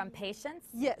viruses from patients?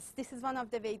 Yes, this is one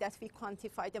of the ways that we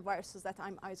quantify the viruses that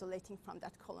I'm isolating from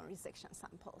that colon resection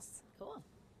samples. Cool.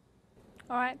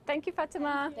 All right, thank you,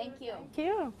 Fatima. Thank you. Thank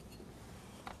you.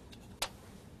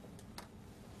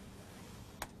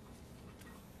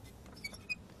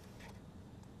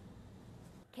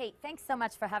 Kate, thanks so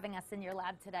much for having us in your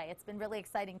lab today. It's been really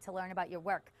exciting to learn about your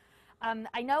work.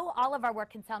 I know all of our work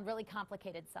can sound really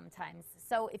complicated sometimes.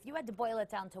 So if you had to boil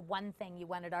it down to one thing you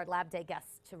wanted our lab day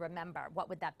guests to remember, what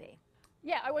would that be?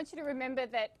 Yeah, I want you to remember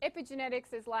that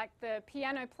epigenetics is like the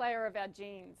piano player of our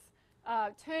genes,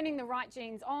 turning the right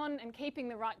genes on and keeping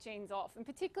the right genes off. And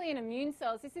particularly in immune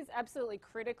cells, this is absolutely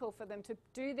critical for them to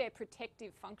do their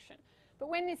protective function. But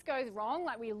when this goes wrong,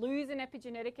 like we lose an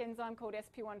epigenetic enzyme called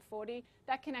SP140,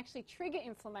 that can actually trigger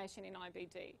inflammation in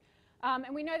IBD.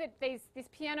 And we know that this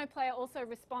piano player also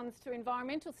responds to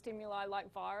environmental stimuli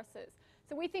like viruses.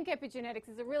 So we think epigenetics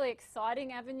is a really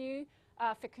exciting avenue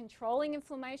for controlling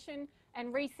inflammation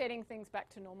and resetting things back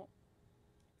to normal.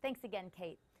 Thanks again,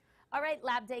 Kate. All right,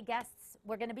 Lab Day guests,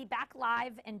 we're going to be back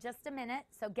live in just a minute,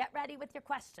 so get ready with your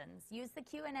questions. Use the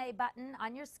Q&A button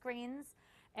on your screens,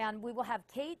 and we will have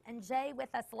Kate and Jay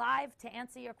with us live to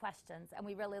answer your questions, and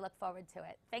we really look forward to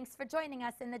it. Thanks for joining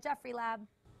us in the Jeffrey Lab.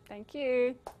 Thank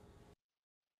you.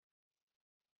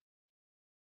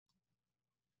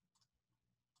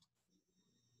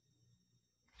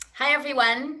 Hi,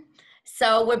 everyone.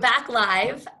 So we're back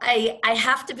live. I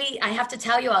have to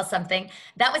tell you all something.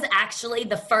 That was actually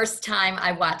the first time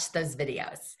I watched those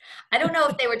videos. I don't know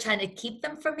if they were trying to keep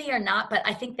them from me or not, but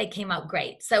I think they came out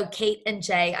great. So Kate and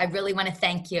Jay, I really want to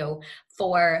thank you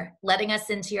for letting us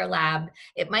into your lab.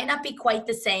 It might not be quite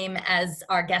the same as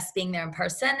our guests being there in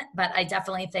person, but I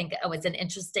definitely think it was an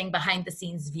interesting behind the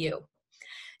scenes view.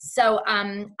 So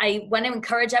I want to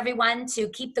encourage everyone to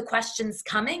keep the questions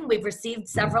coming. We've received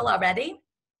several already.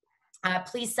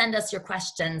 Please send us your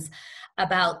questions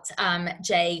about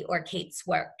Jay or Kate's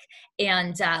work.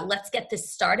 And let's get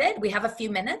this started. We have a few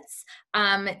minutes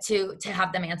to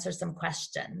have them answer some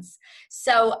questions.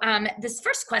 So this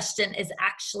first question is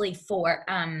actually for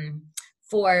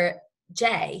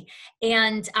Jay.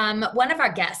 And one of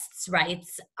our guests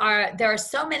writes, there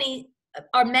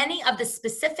are many of the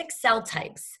specific cell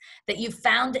types that you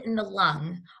found in the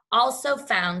lung also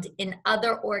found in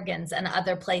other organs and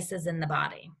other places in the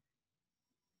body?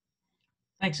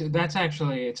 Thanks.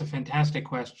 It's a fantastic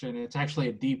question. It's actually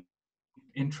a deep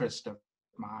interest of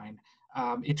mine.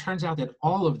 It turns out that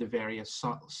all of the various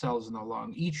cells in the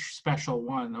lung, each special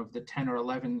one of the 10 or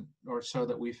 11 or so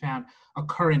that we found,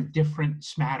 occur in different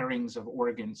smatterings of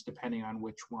organs depending on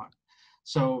which one.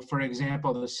 So, for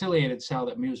example, the ciliated cell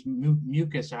that moves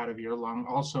mucus out of your lung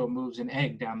also moves an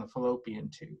egg down the fallopian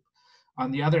tube.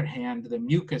 On the other hand, the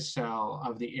mucus cell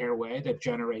of the airway that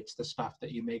generates the stuff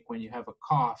that you make when you have a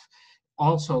cough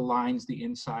also lines the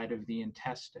inside of the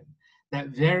intestine. That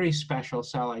very special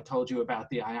cell I told you about,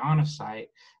 the ionocyte,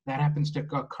 that happens to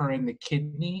occur in the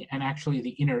kidney and actually the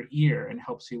inner ear and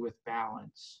helps you with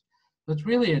balance. So it's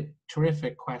really a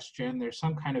terrific question. There's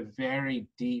some kind of very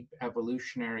deep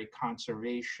evolutionary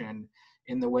conservation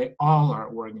in the way all our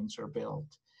organs are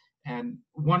built. And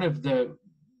one of the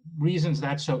reasons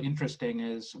that's so interesting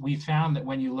is we found that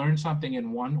when you learn something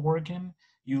in one organ,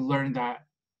 you learn that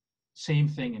same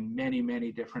thing in many,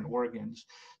 many different organs.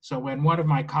 So when one of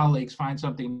my colleagues finds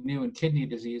something new in kidney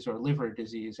disease or liver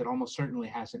disease, it almost certainly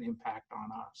has an impact on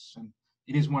us. And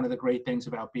it is one of the great things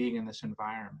about being in this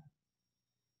environment.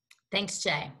 Thanks,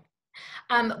 Jay.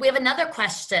 We have another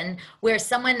question where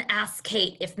someone asked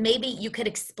Kate if maybe you could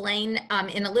explain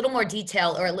in a little more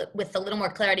detail or with a little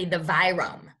more clarity the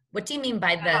virome. What do you mean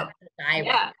by the virome?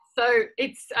 Yeah, so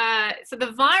it's so the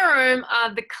virome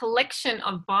are the collection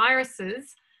of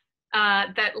viruses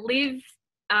that live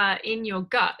in your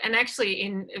gut, and actually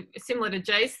in similar to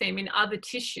Jay's theme, in other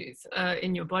tissues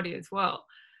in your body as well.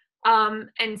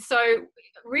 And so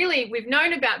really we've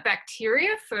known about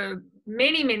bacteria for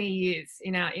many, many years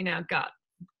in our gut,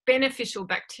 beneficial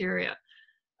bacteria.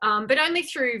 But only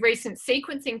through recent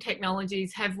sequencing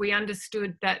technologies have we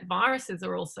understood that viruses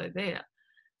are also there.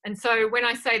 And so when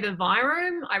I say the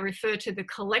virome, I refer to the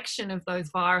collection of those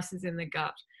viruses in the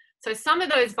gut. So some of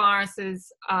those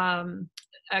viruses are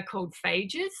called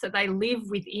phages, so they live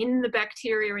within the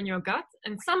bacteria in your gut,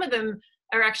 and some of them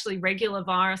are actually regular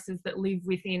viruses that live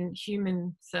within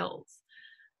human cells.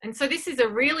 And so this is a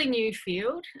really new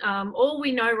field. All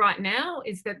we know right now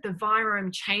is that the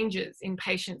virome changes in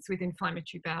patients with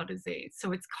inflammatory bowel disease.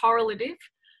 So it's correlative.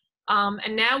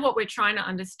 And now what we're trying to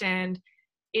understand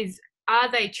is, are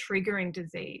they triggering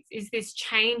disease? Is this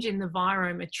change in the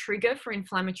virome a trigger for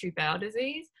inflammatory bowel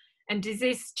disease? And does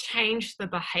this change the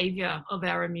behavior of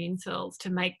our immune cells to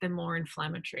make them more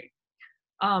inflammatory?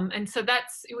 And so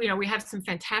that's, we have some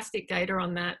fantastic data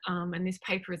on that, and this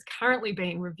paper is currently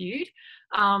being reviewed.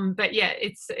 But yeah,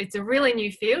 it's a really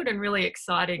new field and really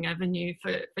exciting avenue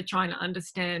for trying to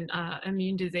understand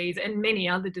immune disease and many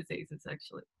other diseases,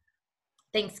 actually.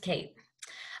 Thanks, Kate.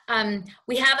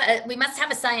 We must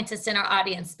have a scientist in our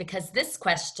audience, because this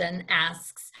question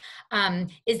asks,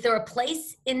 is there a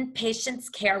place in patients'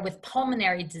 care with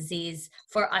pulmonary disease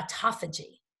for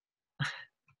autophagy?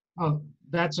 Oh,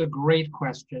 that's a great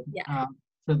question. Yeah.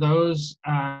 For those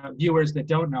viewers that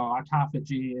don't know,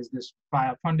 autophagy is this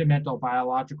fundamental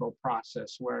biological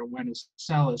process where when a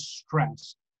cell is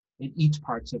stressed, it eats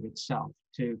parts of itself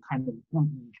to kind of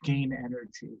gain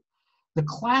energy. The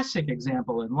classic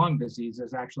example in lung disease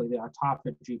is actually the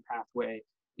autophagy pathway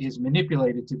is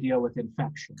manipulated to deal with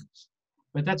infections.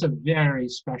 But that's a very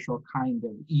special kind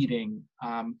of eating.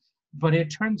 But it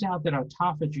turns out that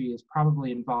autophagy is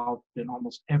probably involved in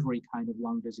almost every kind of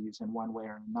lung disease in one way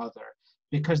or another,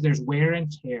 because there's wear and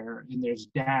tear and there's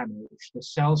damage. The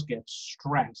cells get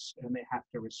stressed and they have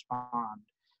to respond.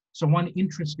 So one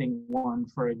interesting one,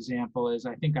 for example, is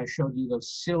I think I showed you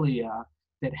those cilia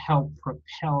that help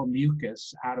propel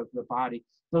mucus out of the body.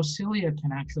 Those cilia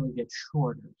can actually get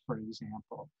shorter, for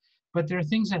example. But there are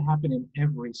things that happen in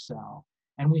every cell,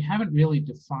 and we haven't really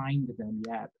defined them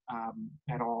yet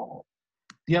at all.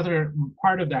 The other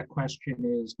part of that question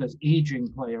is, does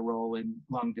aging play a role in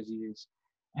lung disease?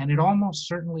 And it almost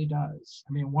certainly does.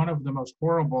 I mean, one of the most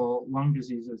horrible lung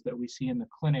diseases that we see in the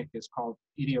clinic is called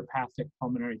idiopathic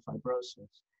pulmonary fibrosis.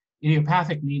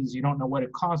 Idiopathic means you don't know what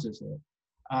it causes it.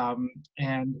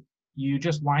 And you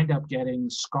just wind up getting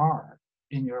scar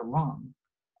in your lung.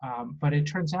 But it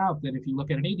turns out that if you look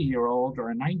at an 80-year-old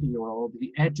or a 90-year-old,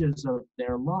 the edges of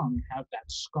their lung have that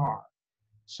scar.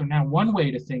 So now one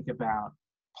way to think about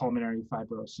pulmonary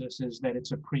fibrosis is that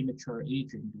it's a premature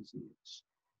aging disease.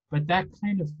 But that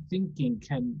kind of thinking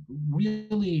can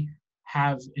really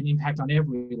have an impact on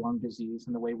every lung disease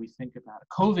and the way we think about it.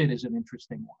 COVID is an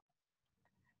interesting one.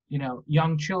 You know,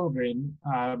 young children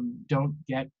don't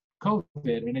get COVID.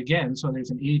 And again, so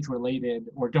there's an age-related,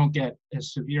 or don't get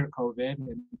as severe COVID.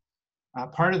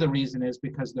 And part of the reason is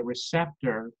because the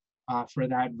receptor for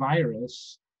that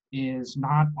virus is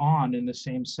not on in the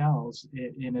same cells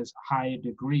in as high a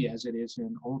degree as it is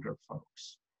in older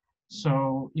folks.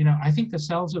 So, you know, I think the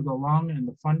cells of the lung and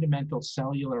the fundamental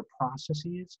cellular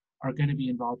processes are going to be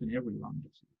involved in every lung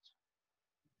disease.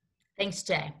 Thanks,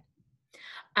 Jay.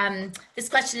 This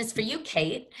question is for you,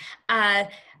 Kate.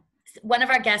 One of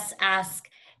our guests asked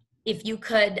if you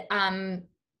could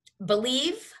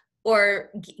believe or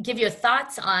give your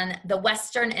thoughts on the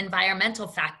Western environmental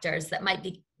factors that might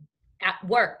be at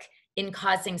work in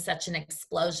causing such an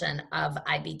explosion of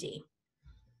IBD.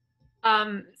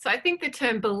 So I think the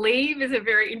term believe is a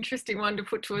very interesting one to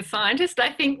put to a scientist.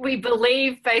 I think we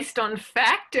believe based on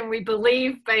fact and we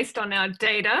believe based on our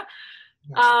data.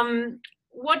 Yes.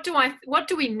 What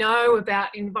do we know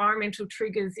about environmental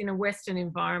triggers in a Western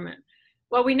environment?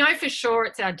 Well, we know for sure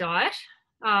it's our diet.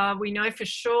 We know for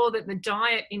sure that the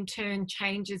diet in turn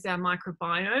changes our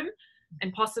microbiome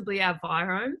and possibly our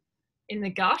virome in the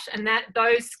gut, and that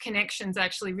those connections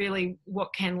actually really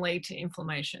what can lead to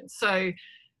inflammation. So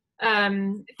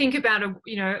think about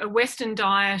a Western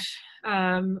diet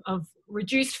of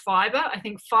reduced fiber. I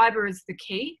think fiber is the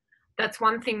key. That's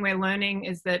one thing we're learning,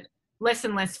 is that less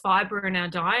and less fiber in our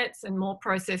diets and more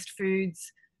processed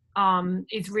foods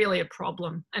is really a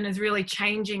problem, and is really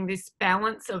changing this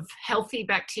balance of healthy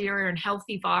bacteria and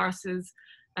healthy viruses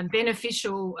and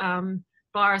beneficial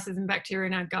viruses and bacteria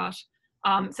in our gut.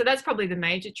 So that's probably the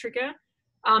major trigger.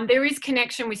 There is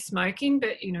connection with smoking,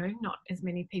 but not as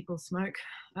many people smoke,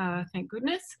 thank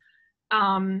goodness.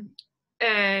 So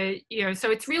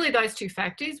it's really those two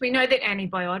factors. We know that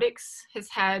antibiotics has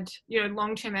had,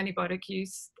 long-term antibiotic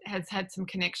use has had some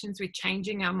connections with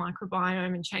changing our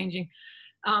microbiome and changing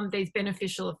these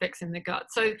beneficial effects in the gut.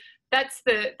 So that's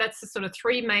the sort of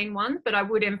three main ones, but I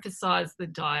would emphasize the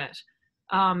diet.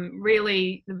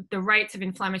 Really, the rates of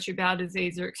inflammatory bowel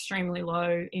disease are extremely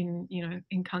low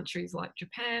in countries like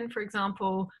Japan, for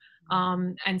example.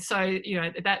 And so,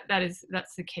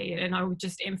 that's the key. And I would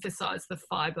just emphasize the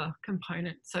fiber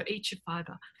component. So eat your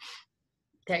fiber.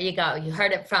 There you go. You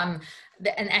heard it from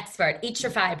an expert. Eat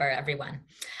your fiber, everyone.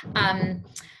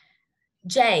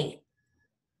 Jay,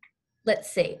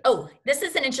 let's see. Oh, this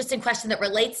is an interesting question that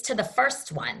relates to the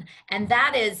first one. And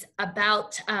that is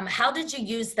about how did you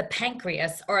use the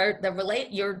pancreas or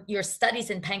your studies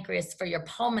in pancreas for your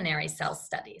pulmonary cell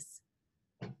studies?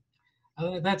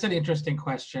 That's an interesting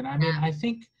question. I mean, I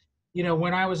think,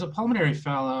 when I was a pulmonary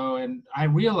fellow, and I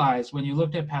realized when you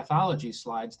looked at pathology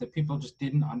slides that people just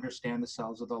didn't understand the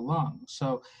cells of the lung.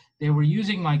 So they were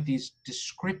using like these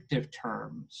descriptive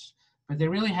terms, but they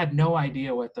really had no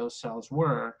idea what those cells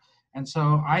were. And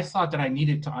so I thought that I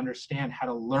needed to understand how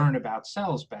to learn about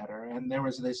cells better. And there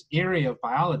was this area of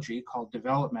biology called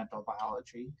developmental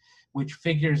biology, which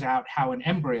figures out how an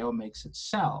embryo makes its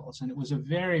cells. And it was a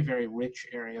very, very rich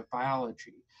area of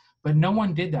biology. But no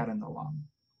one did that in the lung.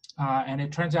 And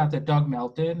it turns out that Doug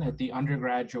Melton at the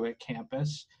undergraduate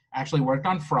campus actually worked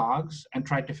on frogs and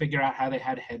tried to figure out how they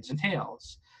had heads and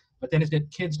tails. But then his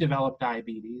kids developed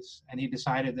diabetes, and he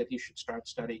decided that he should start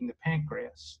studying the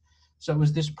pancreas. So it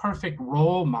was this perfect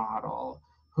role model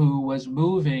who was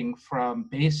moving from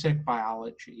basic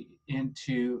biology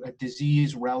into a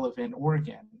disease-relevant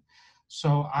organ.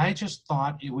 So I just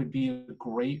thought it would be a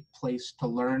great place to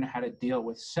learn how to deal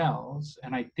with cells,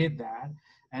 and I did that.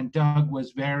 And Doug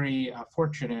was very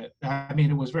fortunate. I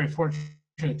mean, it was very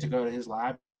fortunate to go to his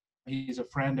lab. He's a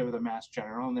friend of the Mass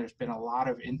General, and there's been a lot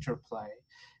of interplay.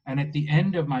 And at the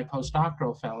end of my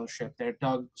postdoctoral fellowship there,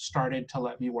 Doug started to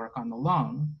let me work on the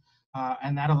lung,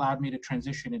 and that allowed me to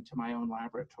transition into my own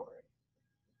laboratory.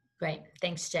 Great,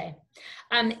 thanks, Jay.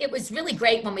 It was really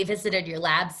great when we visited your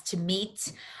labs to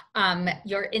meet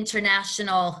your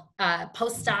international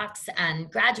postdocs and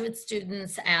graduate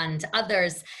students and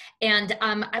others. And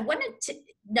I wanted to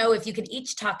know if you could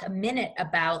each talk a minute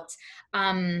about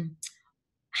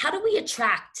how do we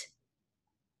attract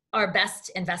our best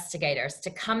investigators to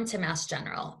come to Mass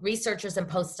General, researchers and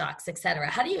postdocs, et cetera?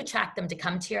 How do you attract them to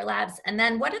come to your labs? And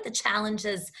then what are the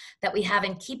challenges that we have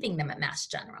in keeping them at Mass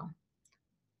General?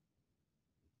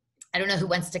 I don't know who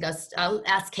wants to go. I'll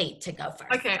ask Kate to go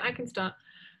first. Okay, I can start.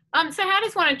 So how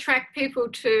does one attract people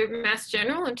to Mass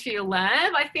General and to your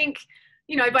lab? I think,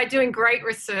 by doing great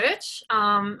research.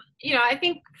 I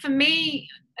think for me,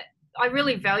 I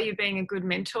really value being a good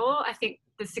mentor. I think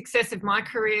the success of my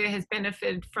career has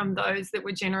benefited from those that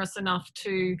were generous enough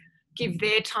to give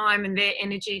their time and their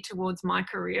energy towards my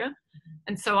career.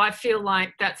 And so I feel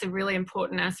like that's a really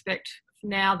important aspect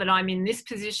now that I'm in this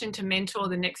position to mentor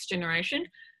the next generation.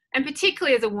 And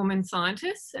particularly as a woman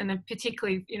scientist, and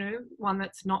particularly, one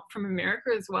that's not from America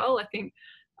as well, I think,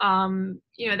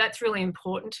 that's really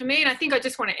important to me. And I think I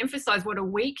just want to emphasize what a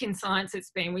week in science it's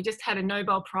been. We just had a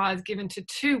Nobel Prize given to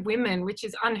 2 women, which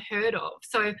is unheard of.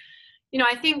 So,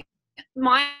 I think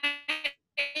my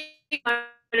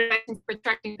motivation for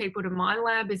attracting people to my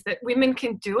lab is that women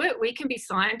can do it. We can be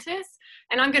scientists,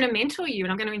 and I'm going to mentor you,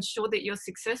 and I'm going to ensure that you're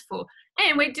successful.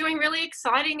 And we're doing really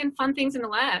exciting and fun things in the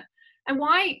lab. And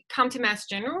why come to Mass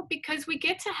General? Because we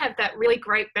get to have that really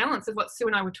great balance of what Sue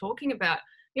and I were talking about.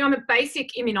 I'm a basic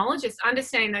immunologist,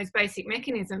 understanding those basic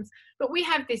mechanisms, but we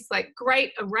have this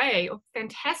great array, or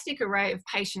fantastic array of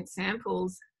patient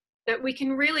samples that we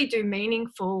can really do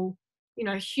meaningful,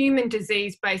 human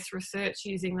disease-based research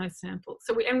using those samples.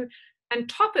 So and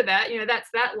top of that, that's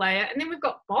that layer. And then we've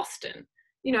got Boston,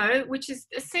 which is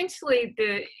essentially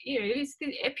it is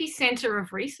the epicenter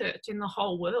of research in the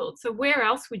whole world. So where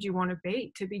else would you want to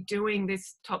be doing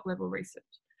this top level research?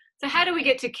 So how do we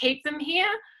get to keep them here?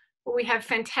 Well, we have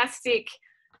fantastic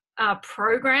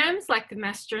programs like the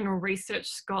Mass General Research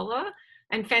Scholar,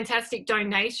 and fantastic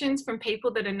donations from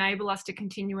people that enable us to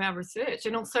continue our research,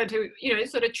 and also to,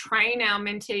 sort of train our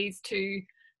mentees to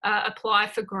apply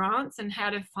for grants and how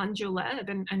to fund your lab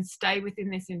and stay within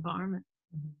this environment.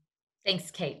 Thanks,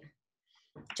 Kate.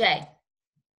 Jay.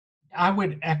 I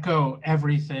would echo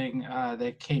everything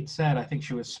that Kate said. I think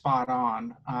she was spot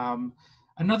on.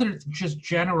 Another just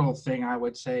general thing I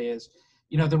would say is,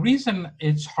 the reason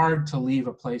it's hard to leave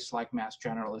a place like Mass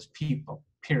General is people,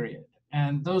 period.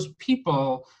 And those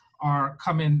people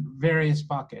come in various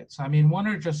buckets. I mean, one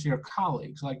are just your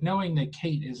colleagues. Like knowing that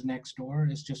Kate is next door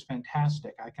is just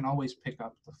fantastic. I can always pick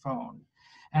up the phone.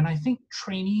 And I think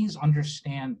trainees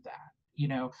understand that.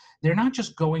 They're not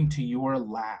just going to your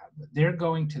lab, they're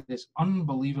going to this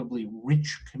unbelievably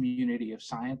rich community of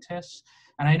scientists.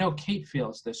 And I know Kate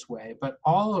feels this way, but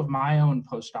all of my own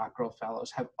postdoctoral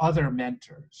fellows have other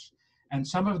mentors. And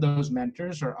some of those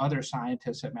mentors are other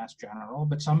scientists at Mass General,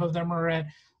 but some of them are at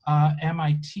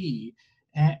MIT.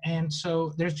 And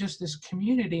so there's just this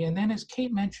community. And then, as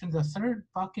Kate mentioned, the third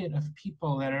bucket of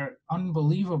people that are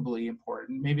unbelievably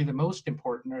important, maybe the most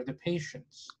important, are the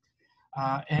patients.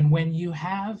 And when you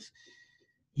have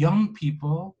young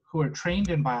people who are trained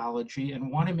in biology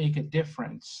and want to make a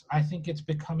difference, I think it's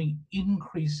becoming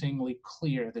increasingly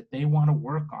clear that they want to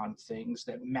work on things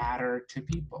that matter to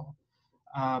people.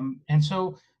 And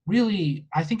so really,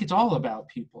 I think it's all about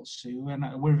people, Sue, and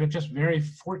we're just very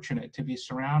fortunate to be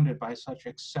surrounded by such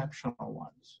exceptional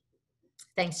ones.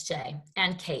 Thanks, Jay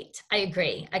and Kate. I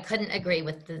agree. I couldn't agree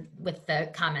with the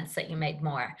comments that you made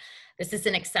more. This is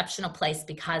an exceptional place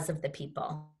because of the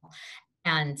people,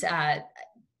 and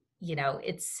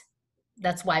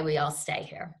that's why we all stay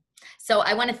here. So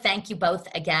I want to thank you both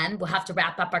again. We'll have to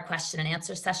wrap up our question and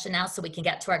answer session now so we can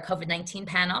get to our COVID-19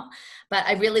 panel. But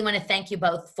I really want to thank you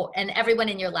both and everyone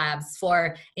in your labs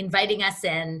for inviting us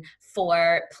in,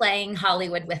 for playing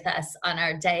Hollywood with us on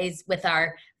our days with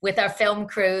our film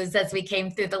crews as we came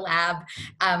through the lab.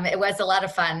 It was a lot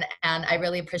of fun, and I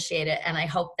really appreciate it. And I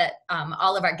hope that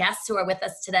all of our guests who are with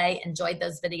us today enjoyed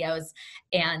those videos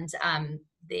and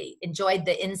they enjoyed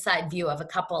the inside view of a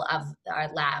couple of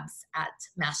our labs at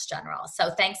Mass General. So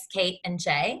thanks, Kate and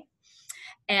Jay.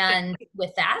 And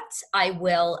with that,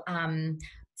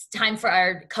 it's time for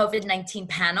our COVID-19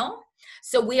 panel.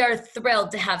 So we are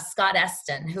thrilled to have Scott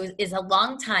Eston, who is a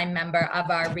longtime member of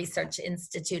our Research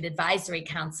Institute Advisory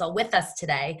Council, with us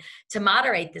today to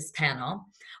moderate this panel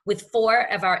with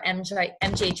 4 of our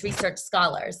MGH Research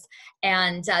Scholars.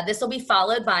 And this will be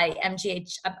followed by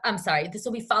this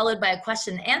will be followed by a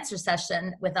question and answer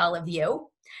session with all of you.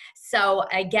 So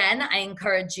again, I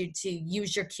encourage you to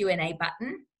use your Q&A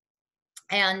button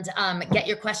and get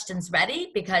your questions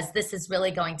ready, because this is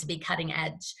really going to be cutting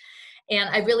edge. And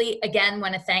I really, again,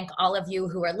 want to thank all of you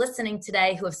who are listening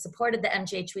today, who have supported the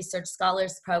MGH Research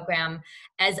Scholars Program.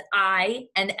 As I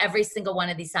and every single one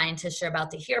of these scientists you're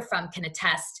about to hear from can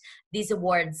attest, these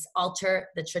awards alter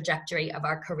the trajectory of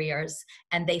our careers,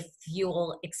 and they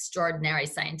fuel extraordinary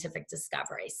scientific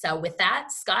discovery. So with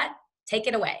that, Scott, take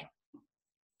it away.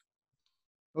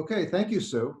 Okay, thank you,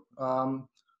 Sue.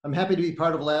 I'm happy to be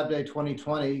part of Lab Day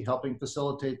 2020, helping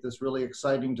facilitate this really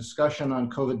exciting discussion on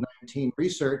COVID-19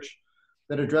 research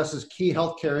that addresses key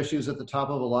healthcare issues at the top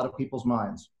of a lot of people's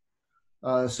minds.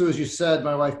 Sue, as you said,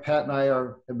 my wife Pat and I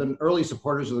have been early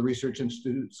supporters of the Research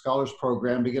Institute Scholars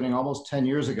Program beginning almost 10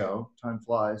 years ago, time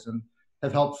flies, and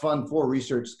have helped fund 4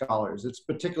 research scholars. It's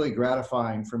particularly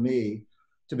gratifying for me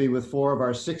to be with 4 of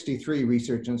our 63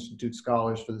 Research Institute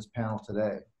scholars for this panel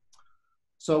today.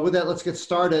 So with that, let's get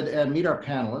started and meet our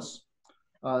panelists.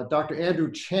 Dr. Andrew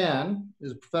Chan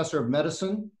is a professor of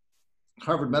medicine,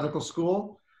 Harvard Medical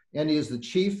School, and he is the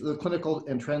chief of the Clinical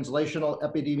and Translational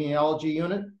Epidemiology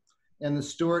Unit and the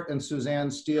Stuart and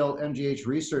Suzanne Steele MGH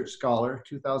Research Scholar,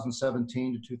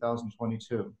 2017 to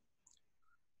 2022.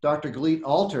 Dr. Galit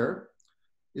Alter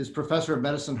is professor of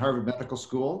medicine, Harvard Medical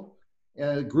School,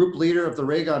 and a group leader of the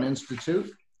Ragon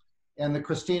Institute, and the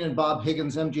Kristine and Bob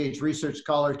Higgins MGH Research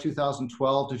Scholar,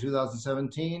 2012 to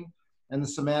 2017, and the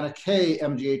Samana K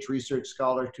MGH Research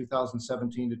Scholar,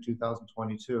 2017 to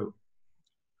 2022.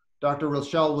 Dr.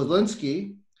 Rochelle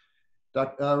Walensky.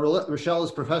 Rochelle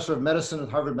is professor of medicine at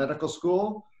Harvard Medical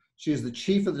School. She is the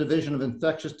chief of the Division of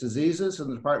Infectious Diseases in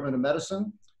the Department of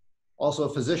Medicine, also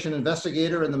a physician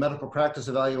investigator in the Medical Practice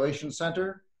Evaluation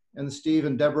Center, and the Steve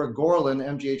and Deborah Gorlin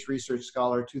MGH Research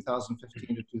Scholar,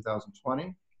 2015 to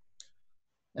 2020.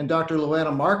 And Dr.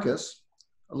 Luana Marques.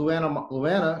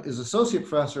 Luana is associate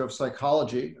professor of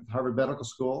psychology at Harvard Medical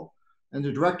School and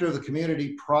the director of the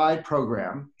Community Pride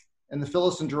Program and the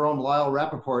Phyllis and Jerome Lyle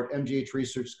Rappaport MGH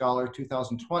Research Scholar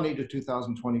 2020 to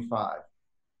 2025.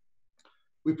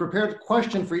 We prepared a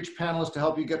question for each panelist to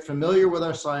help you get familiar with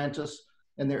our scientists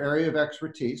and their area of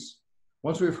expertise.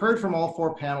 Once we've heard from all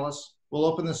 4 panelists, we'll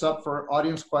open this up for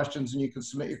audience questions, and you can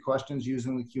submit your questions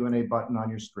using the Q&A button on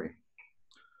your screen.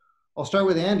 I'll start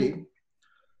with Andy.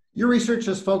 Your research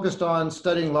has focused on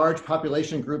studying large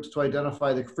population groups to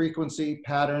identify the frequency,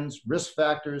 patterns, risk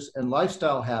factors, and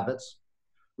lifestyle habits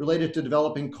related to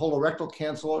developing colorectal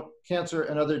cancer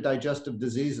and other digestive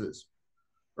diseases.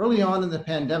 Early on in the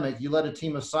pandemic, you led a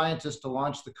team of scientists to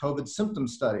launch the COVID Symptom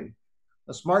Study,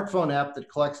 a smartphone app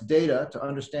that collects data to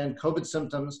understand COVID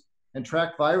symptoms and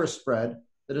track virus spread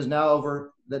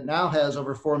that now has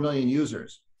over 4 million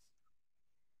users.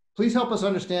 Please help us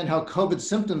understand how COVID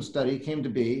Symptom Study came to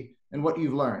be and what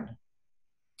you've learned.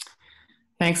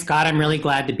 Thanks, Scott. I'm really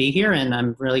glad to be here, and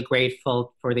I'm really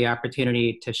grateful for the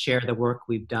opportunity to share the work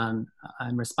we've done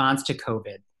in response to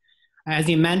COVID. As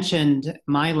you mentioned,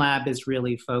 my lab is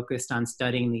really focused on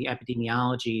studying the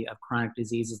epidemiology of chronic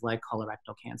diseases like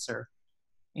colorectal cancer.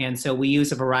 And so we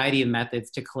use a variety of methods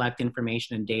to collect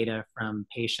information and data from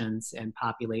patients and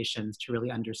populations to really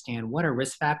understand what are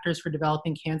risk factors for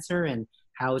developing cancer and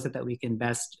how is it that we can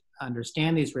best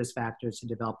understand these risk factors to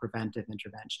develop preventive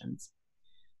interventions.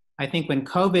 I think when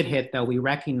COVID hit, though, we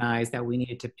recognized that we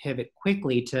needed to pivot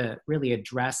quickly to really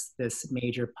address this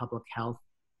major public health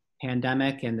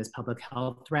pandemic and this public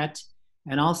health threat,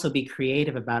 and also be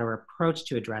creative about our approach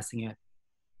to addressing it.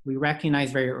 We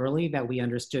recognized very early that we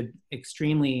understood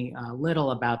extremely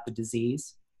little about the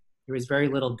disease. There was very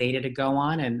little data to go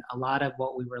on, and a lot of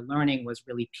what we were learning was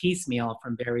really piecemeal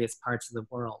from various parts of the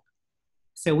world.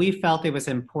 So we felt it was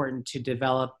important to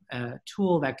develop a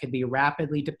tool that could be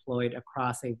rapidly deployed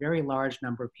across a very large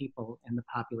number of people in the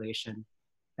population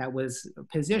that was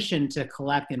positioned to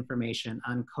collect information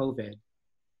on COVID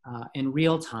in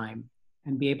real time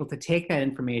and be able to take that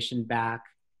information back,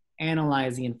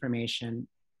 analyze the information,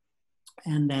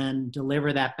 and then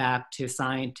deliver that back to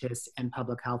scientists and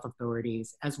public health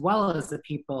authorities, as well as the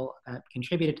people that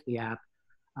contributed to the app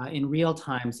in real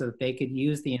time so that they could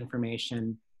use the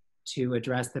information to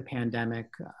address the pandemic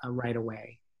right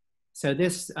away. So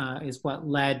this is what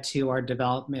led to our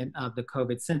development of the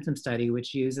COVID symptom study,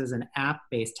 which uses an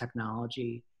app-based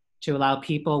technology to allow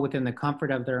people within the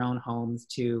comfort of their own homes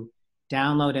to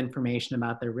download information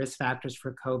about their risk factors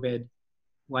for COVID,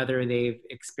 whether they've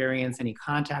experienced any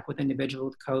contact with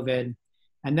individuals with COVID,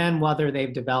 and then whether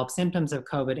they've developed symptoms of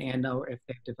COVID and or if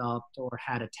they've developed or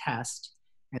had a test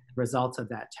and the results of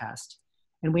that test.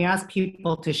 And we ask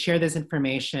people to share this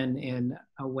information in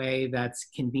a way that's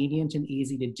convenient and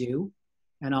easy to do,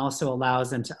 and also allows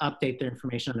them to update their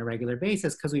information on a regular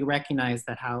basis, because we recognize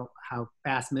that how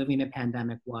fast moving the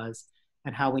pandemic was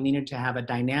and how we needed to have a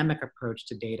dynamic approach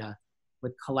to data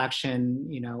with collection,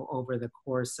 over the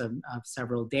course of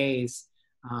several days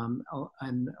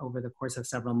and over the course of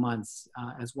several months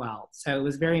as well. So it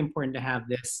was very important to have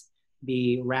this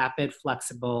be rapid,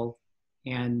 flexible,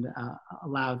 and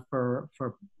allowed for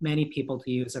many people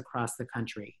to use across the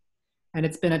country. And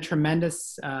it's been a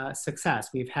tremendous success.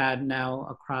 We've had now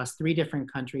across 3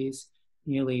 different countries,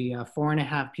 nearly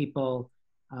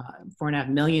 4.5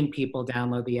 million people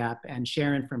download the app and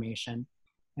share information.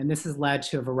 And this has led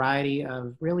to a variety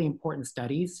of really important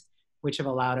studies, which have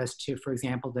allowed us to, for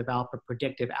example, develop a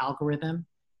predictive algorithm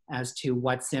as to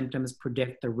what symptoms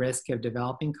predict the risk of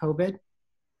developing COVID.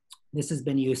 This has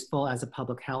been useful as a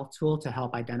public health tool to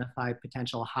help identify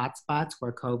potential hotspots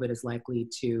where COVID is likely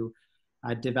to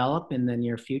develop in the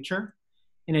near future.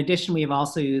 In addition, we've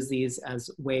also used these as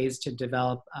ways to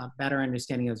develop a better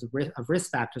understanding of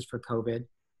risk factors for COVID,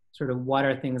 sort of what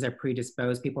are things that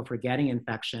predispose people for getting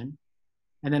infection.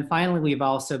 And then finally, we've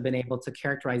also been able to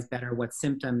characterize better what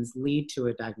symptoms lead to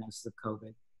a diagnosis of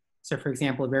COVID. So for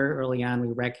example, very early on,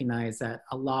 we recognized that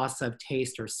a loss of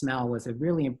taste or smell was a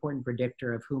really important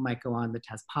predictor of who might go on to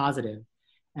test positive.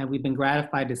 And we've been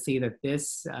gratified to see that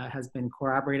this has been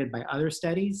corroborated by other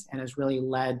studies and has really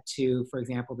led to, for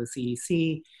example, the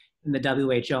CDC and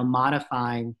the WHO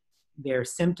modifying their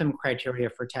symptom criteria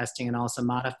for testing and also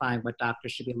modifying what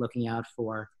doctors should be looking out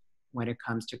for when it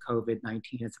comes to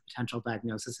COVID-19 as a potential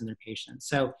diagnosis in their patients.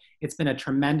 So it's been a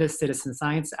tremendous citizen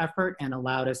science effort and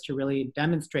allowed us to really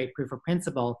demonstrate proof of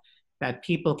principle that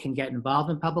people can get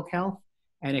involved in public health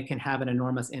and it can have an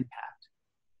enormous impact.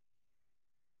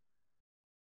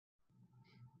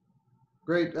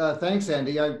 Great, thanks,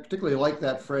 Andy. I particularly like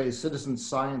that phrase, citizen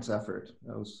science effort.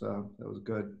 That was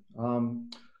good.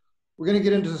 We're going to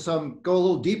get into go a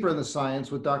little deeper in the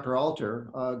science with Dr. Alter.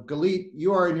 Galit,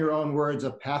 you are, in your own words,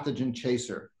 a pathogen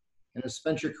chaser and have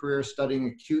spent your career studying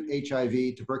acute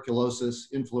HIV, tuberculosis,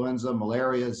 influenza,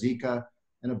 malaria, Zika,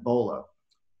 and Ebola.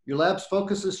 Your lab's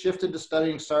focus has shifted to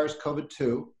studying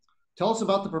SARS-CoV-2. Tell us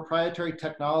about the proprietary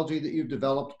technology that you've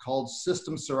developed called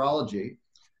system serology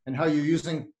and how you're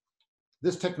using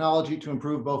this technology to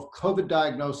improve both COVID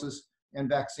diagnosis and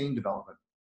vaccine development.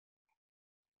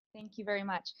 Thank you very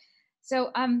much.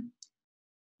 So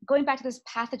going back to this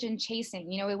pathogen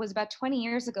chasing, it was about 20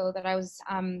 years ago that I was,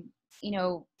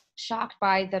 shocked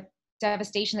by the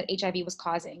devastation that HIV was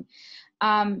causing.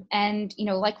 And,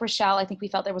 like Rochelle, I think we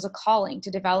felt there was a calling to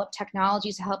develop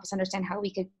technologies to help us understand how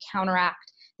we could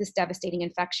counteract this devastating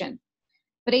infection.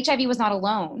 But HIV was not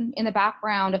alone. In the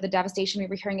background of the devastation we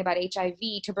were hearing about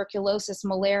HIV, tuberculosis,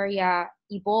 malaria,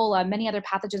 Ebola, many other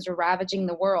pathogens were ravaging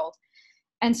the world.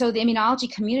 And so the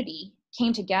immunology community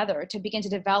came together to begin to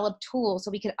develop tools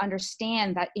so we could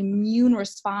understand that immune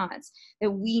response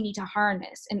that we need to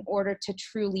harness in order to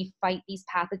truly fight these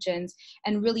pathogens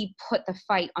and really put the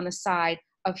fight on the side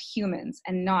of humans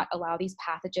and not allow these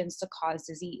pathogens to cause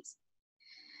disease.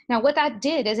 Now, what that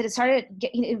did is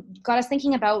it got us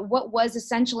thinking about what was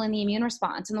essential in the immune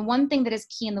response. And the one thing that is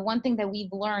key and the one thing that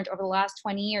we've learned over the last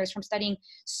 20 years from studying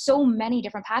so many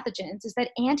different pathogens is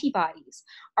that antibodies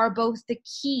are both the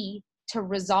key to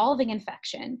resolving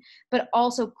infection, but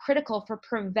also critical for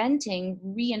preventing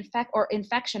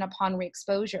infection upon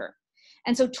re-exposure.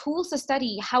 And so tools to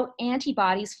study how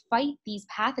antibodies fight these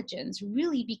pathogens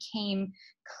really became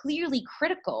clearly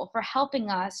critical for helping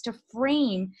us to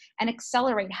frame and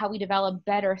accelerate how we develop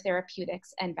better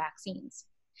therapeutics and vaccines.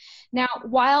 Now,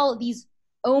 while these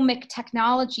omic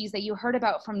technologies that you heard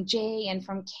about from Jay and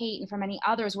from Kate and from many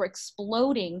others were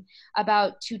exploding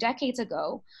about 2 decades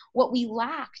ago, what we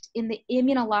lacked in the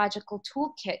immunological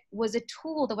toolkit was a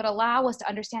tool that would allow us to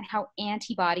understand how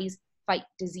antibodies fight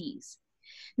disease.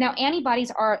 Now,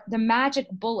 antibodies are the magic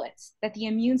bullets that the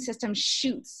immune system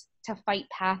shoots to fight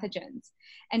pathogens.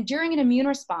 And during an immune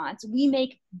response, we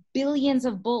make billions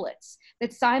of bullets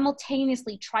that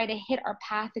simultaneously try to hit our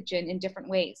pathogen in different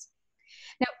ways.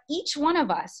 Now, each one of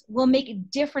us will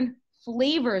make different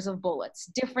flavors of bullets,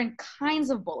 different kinds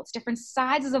of bullets, different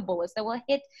sizes of bullets that will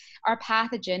hit our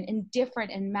pathogen in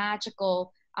different and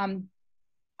magical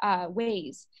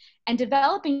ways. And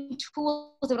developing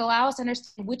tools that would allow us to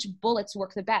understand which bullets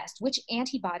work the best, which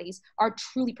antibodies are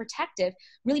truly protective,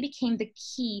 really became the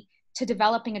key to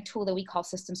developing a tool that we call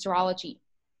system serology.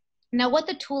 Now, what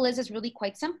the tool is really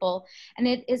quite simple, and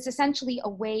it is essentially a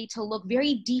way to look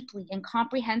very deeply and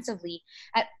comprehensively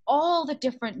at all the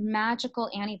different magical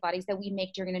antibodies that we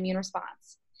make during an immune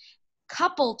response.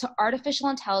 Coupled to artificial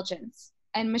intelligence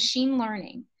and machine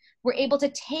learning, we're able to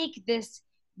take this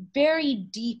very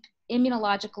deep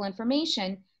immunological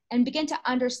information and begin to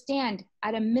understand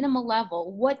at a minimal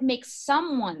level what makes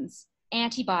someone's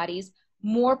antibodies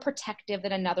more protective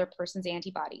than another person's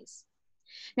antibodies.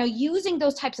 Now, using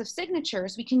those types of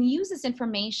signatures, we can use this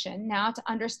information now to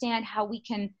understand how we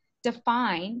can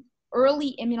define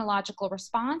early immunological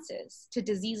responses to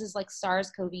diseases like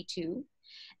SARS-CoV-2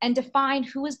 and define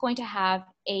who is going to have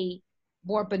a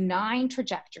more benign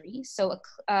trajectory, so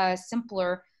a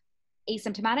simpler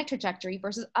asymptomatic trajectory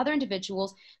versus other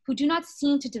individuals who do not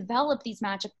seem to develop these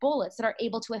magic bullets that are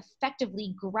able to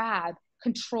effectively grab,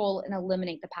 control, and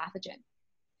eliminate the pathogen.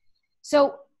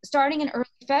 So starting in early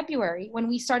February, when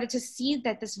we started to see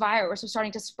that this virus was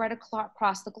starting to spread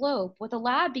across the globe, what the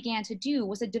lab began to do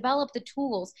was to develop the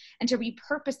tools and to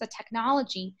repurpose the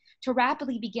technology to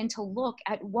rapidly begin to look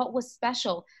at what was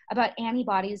special about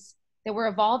antibodies that were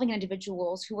evolving in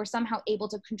individuals who were somehow able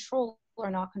to control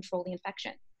or not control the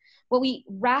infection. What we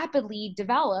rapidly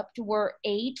developed were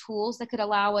tools that could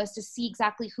allow us to see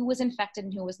exactly who was infected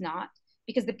and who was not,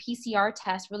 because the PCR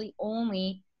test really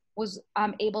only was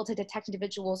able to detect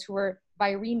individuals who were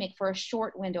viremic for a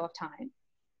short window of time.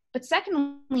 But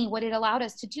secondly, what it allowed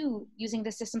us to do using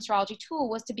the system serology tool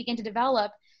was to begin to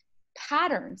develop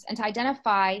patterns and to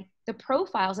identify the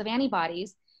profiles of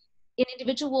antibodies in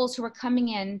individuals who were coming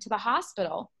into the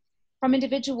hospital from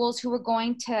individuals who were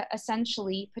going to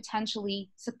essentially potentially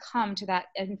succumb to that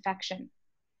infection.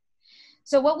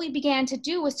 So what we began to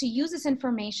do was to use this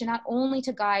information not only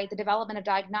to guide the development of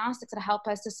diagnostics that help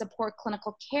us to support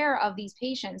clinical care of these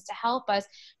patients, to help us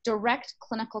direct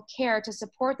clinical care to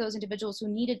support those individuals who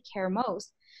needed care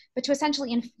most, but to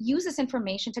essentially use this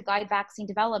information to guide vaccine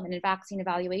development and vaccine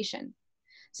evaluation.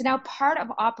 So now part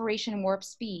of Operation Warp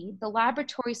Speed, the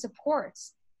laboratory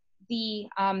supports the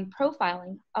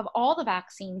profiling of all the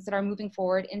vaccines that are moving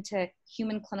forward into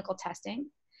human clinical testing,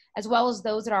 as well as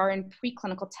those that are in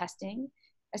preclinical testing,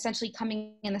 essentially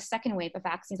coming in the second wave of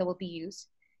vaccines that will be used.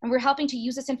 And we're helping to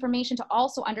use this information to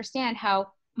also understand how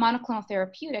monoclonal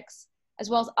therapeutics, as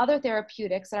well as other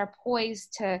therapeutics that are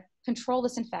poised to control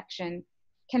this infection,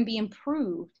 can be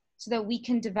improved so that we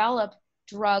can develop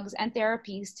drugs and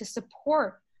therapies to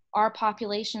support our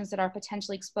populations that are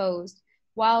potentially exposed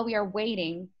while we are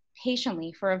waiting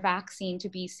patiently for a vaccine to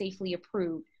be safely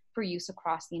approved for use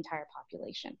across the entire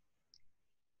population.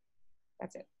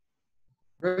 That's it.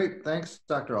 Great, thanks,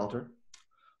 Dr. Alter.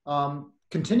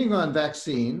 Continuing on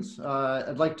vaccines,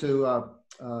 I'd like to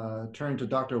turn to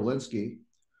Dr. Walensky.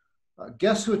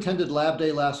 Guests who attended Lab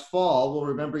Day last fall will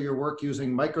remember your work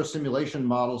using microsimulation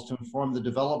models to inform the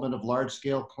development of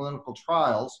large-scale clinical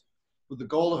trials with the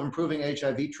goal of improving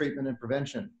HIV treatment and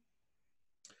prevention.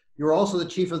 You're also the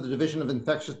chief of the Division of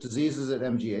Infectious Diseases at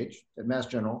MGH, at Mass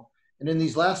General, and in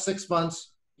these last 6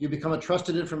 months, you've become a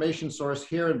trusted information source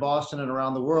here in Boston and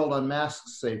around the world on mask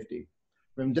safety,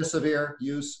 remdesivir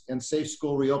use, and safe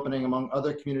school reopening, among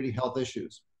other community health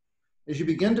issues. As you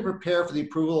begin to prepare for the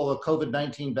approval of a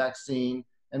COVID-19 vaccine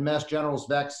and Mass General's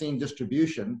vaccine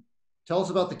distribution, tell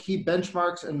us about the key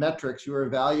benchmarks and metrics you are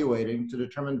evaluating to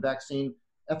determine vaccine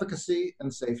efficacy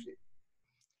and safety.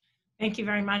 Thank you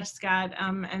very much, Scott,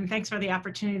 and thanks for the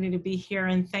opportunity to be here,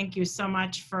 and thank you so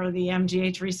much for the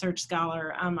MGH Research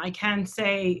Scholar. I can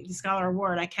say, the Scholar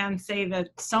Award, I can say that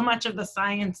so much of the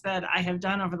science that I have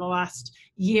done over the last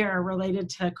year related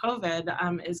to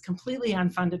COVID is completely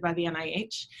unfunded by the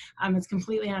NIH. It's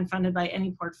completely unfunded by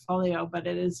any portfolio, but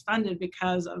it is funded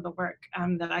because of the work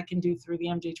that I can do through the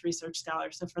MGH Research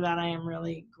Scholars. So for that, I am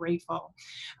really grateful.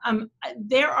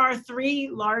 There are 3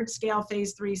 large-scale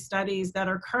phase 3 studies that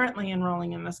are currently currently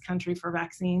enrolling in this country for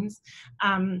vaccines.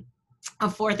 A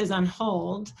fourth is on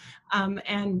hold.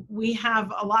 And we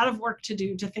have a lot of work to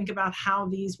do to think about how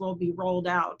these will be rolled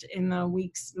out in the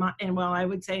weeks, and well, I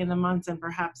would say in the months and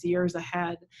perhaps years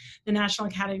ahead. The National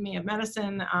Academy of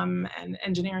Medicine and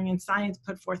Engineering and Science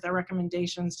put forth their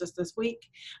recommendations just this week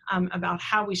about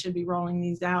how we should be rolling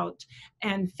these out.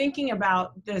 And thinking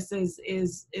about this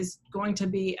is going to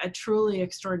be a truly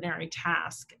extraordinary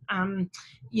task.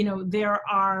 You know, there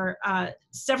are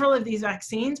several of these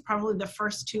vaccines, probably the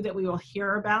first two that we will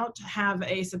hear about, have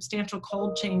a substantial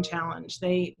cold chain challenge.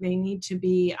 They need to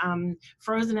be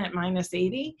frozen at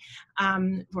 -80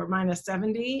 or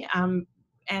 -70,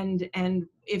 and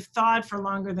if thawed for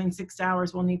longer than 6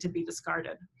 hours will need to be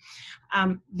discarded.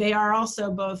 They are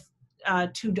also both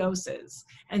 2 doses.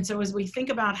 And so as we think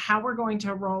about how we're going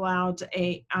to roll out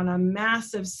on a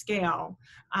massive scale,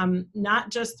 not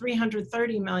just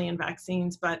 330 million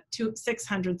vaccines, but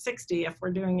 660 if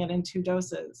we're doing it in 2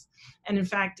 doses. And in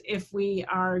fact, if we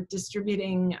are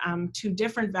distributing 2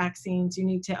 different vaccines, you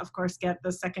need to, of course, get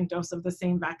the second dose of the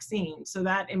same vaccine. So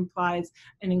that implies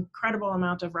an incredible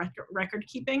amount of record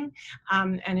keeping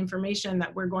and information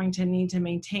that we're going to need to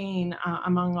maintain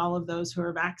among all of those who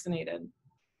are vaccinated.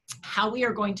 How we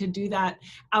are going to do that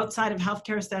outside of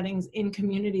healthcare settings in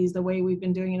communities, the way we've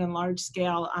been doing it in large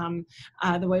scale,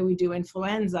 the way we do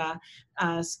influenza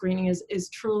screening is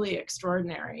truly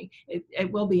extraordinary.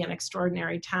 It will be an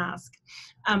extraordinary task.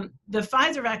 The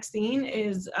Pfizer vaccine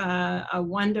is a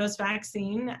 1-dose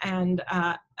vaccine, and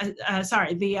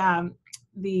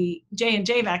the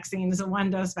J&J vaccine is a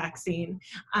 1-dose vaccine,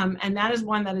 and that is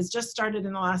one that has just started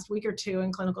in the last week or 2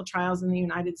 in clinical trials in the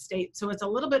United States. So it's a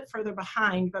little bit further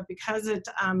behind, but because it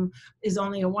is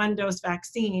only a 1-dose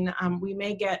vaccine, we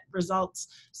may get results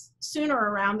sooner,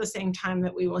 around the same time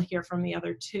that we will hear from the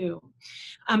other 2.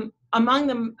 Among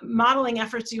the modeling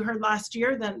efforts you heard last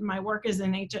year, that my work is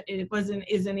in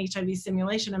HIV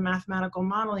simulation and mathematical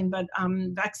modeling, but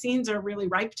vaccines are really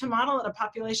ripe to model at a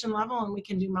population level, and we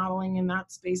can do modeling in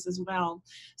that space as well.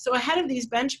 So ahead of these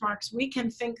benchmarks, we can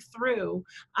think through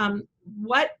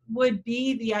what would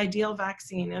be the ideal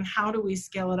vaccine and how do we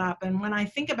scale it up. And when I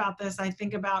think about this, I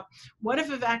think about, what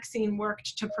if a vaccine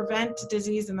worked to prevent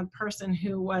disease in the person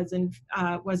who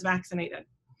was vaccinated?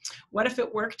 What if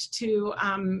it worked to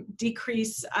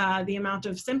decrease the amount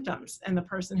of symptoms in the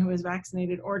person who is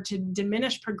vaccinated, or to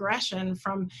diminish progression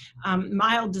from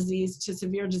mild disease to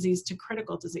severe disease to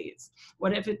critical disease?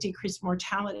 What if it decreased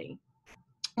mortality?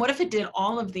 What if it did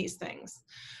all of these things?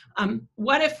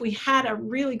 What if we had a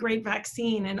really great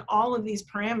vaccine and all of these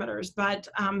parameters, but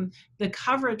the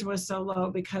coverage was so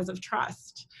low because of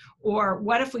trust? Or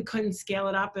what if we couldn't scale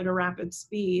it up at a rapid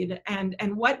speed?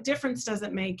 And what difference does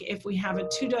it make if we have a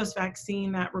 2-dose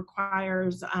vaccine that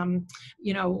requires,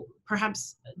 you know,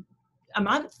 perhaps a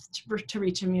month to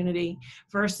reach immunity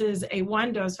versus a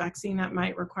 1-dose vaccine that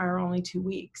might require only 2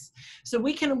 weeks? So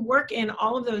we can work in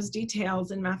all of those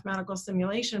details in mathematical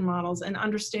simulation models and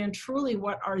understand truly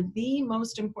what are the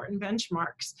most important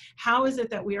benchmarks. How is it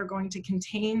that we are going to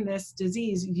contain this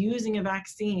disease using a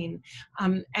vaccine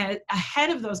ahead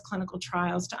of those clinical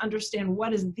trials, to understand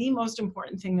what is the most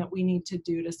important thing that we need to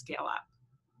do to scale up?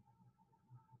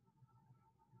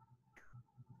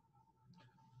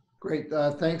 Great,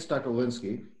 thanks, Dr.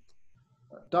 Walensky.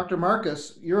 Dr.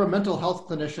 Marques, you're a mental health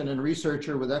clinician and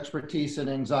researcher with expertise in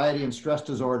anxiety and stress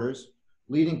disorders,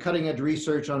 leading cutting-edge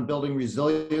research on building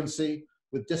resiliency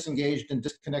with disengaged and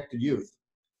disconnected youth.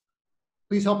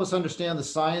 Please help us understand the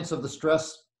science of the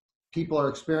stress people are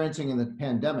experiencing in the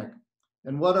pandemic,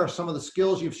 and what are some of the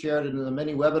skills you've shared in the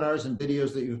many webinars and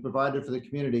videos that you've provided for the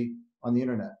community on the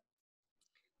internet.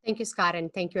 Thank you, Scott,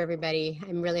 and thank you, everybody.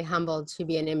 I'm really humbled to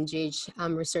be an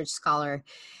MGH Research Scholar,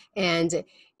 and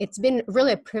it's been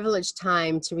really a privileged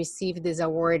time to receive this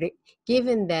award,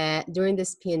 given that during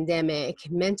this pandemic,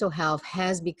 mental health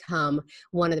has become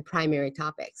one of the primary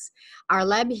topics. Our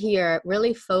lab here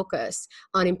really focused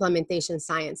on implementation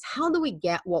science. How do we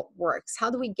get what works?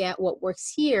 How do we get what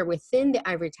works here within the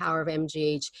ivory tower of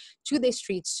MGH to the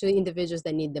streets, to individuals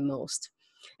that need the most?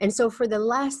 And so for the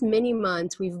last many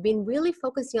months, we've been really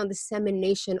focusing on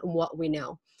dissemination of what we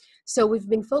know. So we've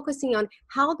been focusing on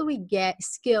how do we get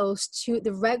skills to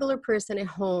the regular person at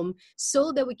home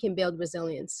so that we can build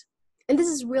resilience. And this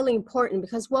is really important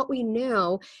because what we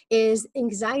know is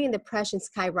anxiety and depression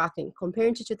skyrocketing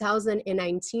compared to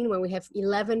 2019, when we have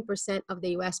 11% of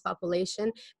the US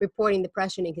population reporting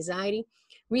depression and anxiety.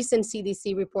 Recent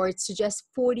CDC reports suggest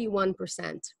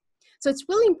 41%. So it's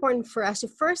really important for us to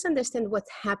first understand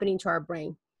what's happening to our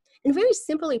brain. And very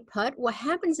simply put, what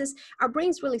happens is our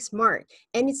brain's really smart,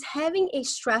 and it's having a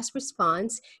stress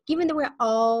response, given that we're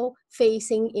all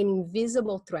facing an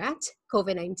invisible threat,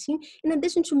 COVID-19, in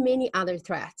addition to many other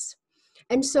threats.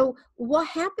 And so what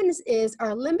happens is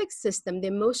our limbic system, the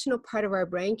emotional part of our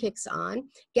brain, kicks on,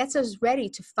 gets us ready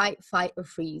to fight, flight, or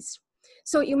freeze.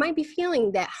 So you might be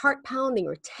feeling that heart pounding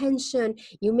or tension.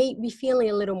 You may be feeling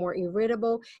a little more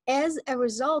irritable as a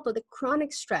result of the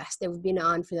chronic stress that we've been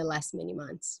on for the last many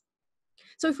months.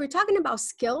 So if we're talking about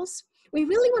skills, we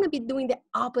really want to be doing the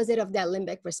opposite of that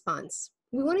limbic response.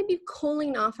 We want to be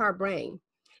cooling off our brain.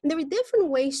 And there are different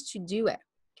ways to do it.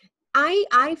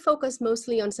 I focus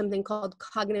mostly on something called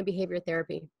cognitive behavior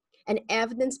therapy, an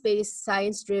evidence-based,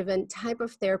 science-driven type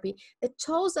of therapy that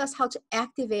tells us how to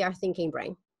activate our thinking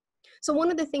brain. So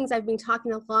one of the things I've been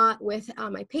talking a lot with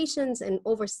my patients, and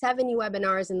over 70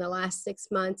 webinars in the last 6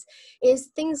 months, is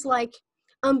things like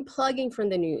unplugging from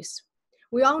the news.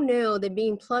 We all know that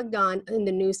being plugged on in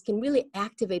the news can really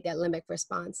activate that limbic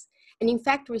response. And in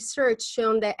fact, research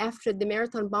shown that after the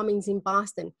marathon bombings in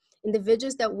Boston,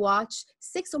 individuals that watched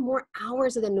 6 or more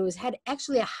hours of the news had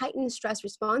actually a heightened stress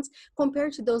response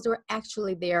compared to those that were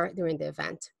actually there during the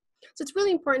event. So it's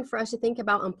really important for us to think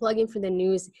about unplugging from the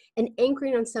news and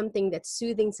anchoring on something that's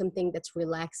soothing, something that's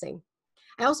relaxing.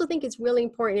 I also think it's really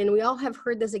important, and we all have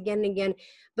heard this again and again,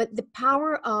 but the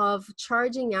power of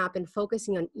charging up and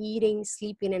focusing on eating,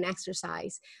 sleeping, and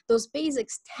exercise, those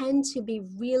basics tend to be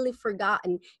really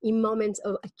forgotten in moments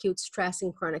of acute stress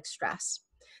and chronic stress.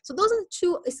 So those are the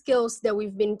 2 skills that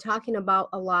we've been talking about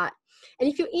a lot. And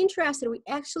if you're interested, we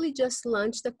actually just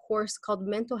launched a course called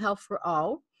Mental Health for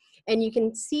All. And you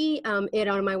can see it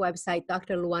on my website,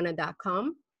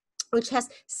 drluana.com, which has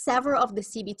several of the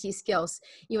CBT skills.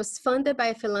 It was funded by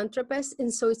a philanthropist,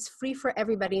 and so it's free for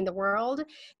everybody in the world.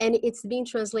 And it's being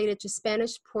translated to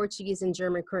Spanish, Portuguese, and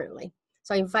German currently.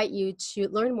 So I invite you to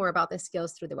learn more about the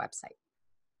skills through the website.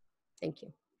 Thank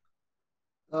you.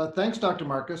 Thanks, Dr.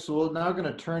 Marques. So we're now going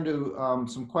to turn to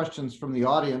some questions from the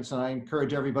audience, and I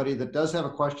encourage everybody that does have a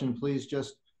question, please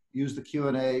just use the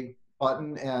Q&A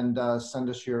button and send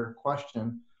us your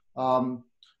question.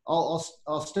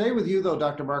 I'll stay with you though,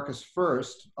 Dr. Marques,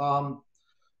 first.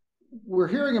 We're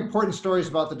hearing important stories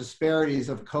about the disparities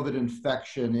of COVID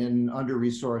infection in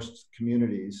under-resourced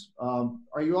communities.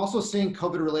 Are you also seeing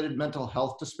COVID-related mental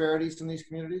health disparities in these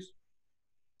communities?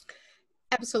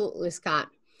 Absolutely, Scott.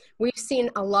 We've seen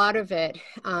a lot of it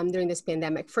during this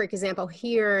pandemic. For example,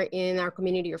 here in our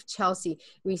community of Chelsea,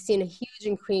 we've seen a huge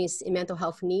increase in mental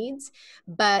health needs,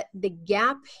 but the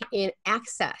gap in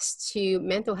access to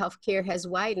mental health care has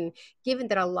widened, given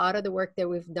that a lot of the work that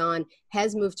we've done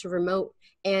has moved to remote.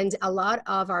 And a lot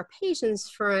of our patients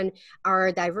from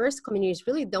our diverse communities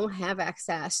really don't have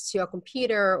access to a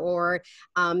computer or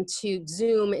to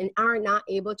Zoom, and are not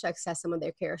able to access some of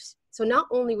their cares. So not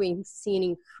only we've seen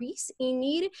an increase in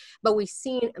need, but we've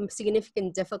seen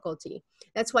significant difficulty.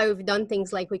 That's why we've done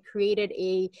things like we created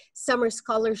a summer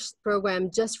scholars program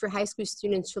just for high school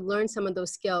students to learn some of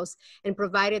those skills, and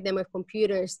provided them with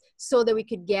computers so that we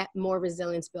could get more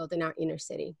resilience built in our inner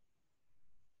city.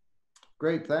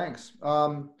 Great, thanks.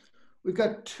 We've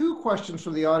got 2 questions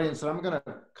from the audience that I'm going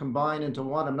to combine into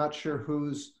one. I'm not sure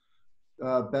who's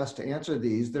best to answer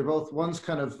these. They're both, one's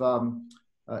kind of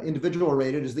individual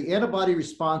rated. Is the antibody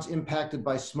response impacted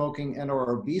by smoking and or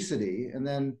obesity? And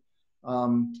then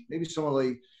maybe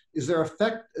similarly, is there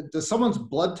effect, does someone's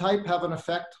blood type have an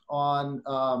effect on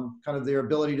kind of their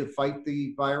ability to fight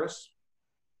the virus?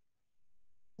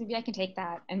 Maybe I can take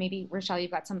that, and maybe Rochelle, you've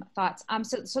got some thoughts.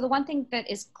 So the one thing that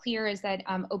is clear is that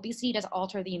obesity does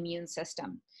alter the immune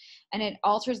system, and it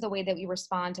alters the way that we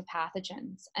respond to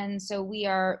pathogens. And so we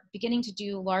are beginning to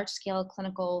do large-scale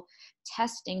clinical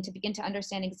testing to begin to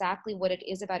understand exactly what it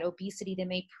is about obesity that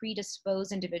may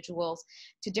predispose individuals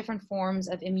to different forms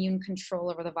of immune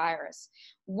control over the virus.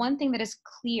 One thing that is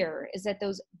clear is that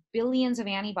those billions of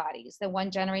antibodies that one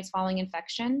generates following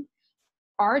infection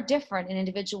are different in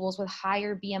individuals with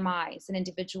higher BMIs and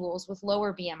individuals with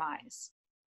lower BMIs.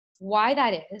 Why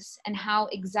that is, and how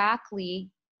exactly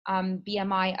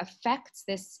BMI affects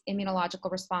this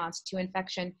immunological response to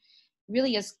infection,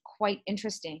 really is quite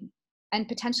interesting, and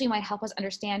potentially might help us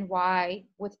understand why,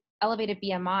 with elevated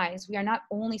BMIs, we are not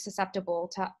only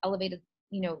susceptible to elevated,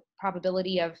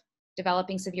 probability of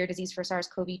developing severe disease for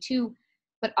SARS-CoV-2,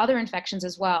 but other infections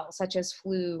as well, such as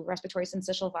flu, respiratory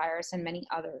syncytial virus, and many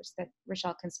others that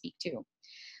Rochelle can speak to.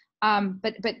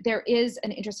 But there is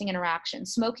an interesting interaction.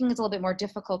 Smoking is a little bit more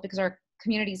difficult because our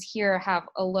communities here have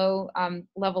a low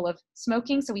level of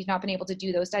smoking, so we've not been able to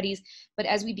do those studies. But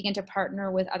as we begin to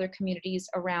partner with other communities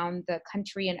around the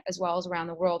country and as well as around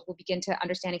the world, we'll begin to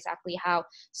understand exactly how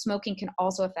smoking can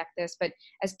also affect this. But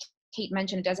as Kate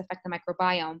mentioned, it does affect the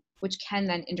microbiome, which can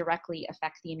then indirectly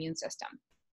affect the immune system.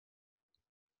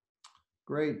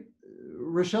 Great.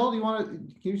 Rochelle,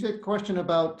 can you take a question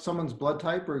about someone's blood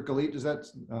type, or Galit, does that,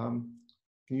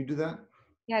 can you do that?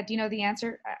 Yeah, do you know the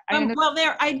answer? Well,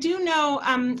 I do know,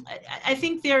 I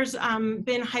think there's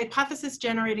been hypothesis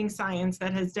generating science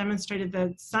that has demonstrated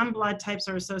that some blood types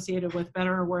are associated with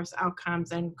better or worse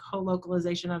outcomes and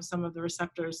co-localization of some of the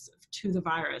receptors to the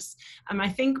virus. I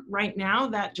think right now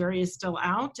that jury is still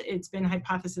out. It's been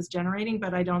hypothesis generating,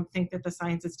 but I don't think that the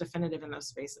science is definitive in those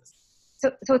spaces.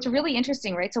 So it's really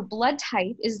interesting, right? So blood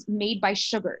type is made by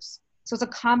sugars. So it's a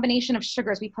combination of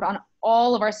sugars we put on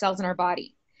all of our cells in our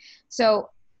body. So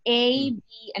A, B,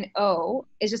 and O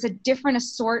is just a different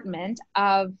assortment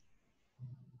of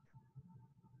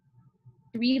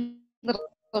 3 little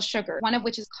sugars, one of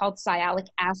which is called sialic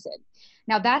acid.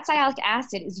 Now that sialic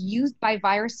acid is used by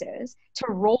viruses to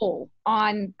roll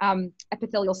on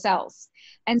epithelial cells.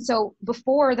 And so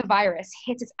before the virus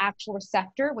hits its actual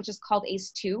receptor, which is called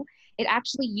ACE2, it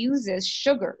actually uses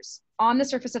sugars on the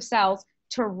surface of cells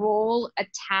to roll,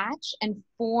 attach, and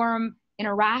form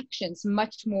interactions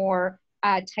much more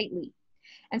tightly.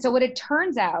 And so what it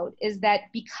turns out is that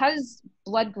because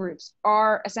blood groups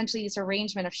are essentially this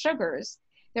arrangement of sugars,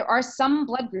 there are some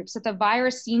blood groups that the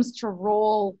virus seems to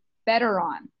roll better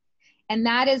on. And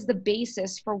that is the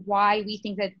basis for why we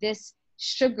think that this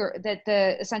sugar, that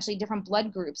the essentially different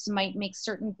blood groups might make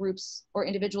certain groups or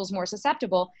individuals more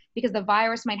susceptible, because the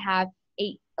virus might have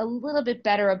a little bit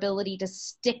better ability to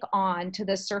stick on to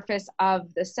the surface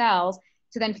of the cells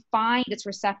to then find its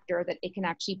receptor that it can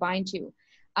actually bind to.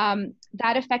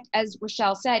 That effect, as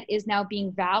Rochelle said, is now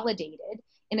being validated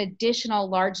in additional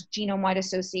large genome-wide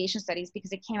association studies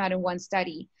because it came out in one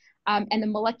study. And the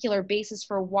molecular basis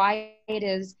for why it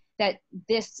is that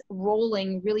this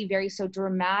rolling really varies so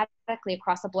dramatically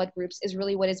across the blood groups is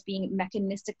really what is being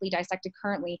mechanistically dissected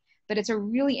currently. But it's a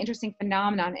really interesting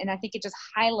phenomenon, and I think it just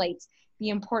highlights the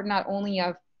importance not only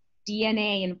of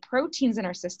DNA and proteins in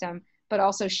our system, but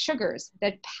also sugars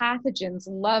that pathogens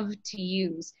love to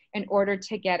use in order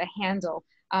to get a handle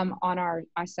on our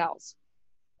cells.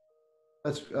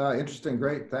 That's interesting.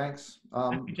 Great. Thanks.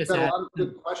 Just got a add, lot of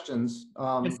good questions.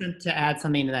 just to add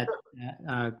something to that,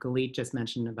 Galit just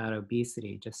mentioned about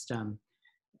obesity. Just,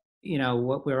 you know,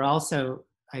 what we're also,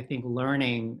 I think,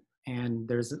 learning, and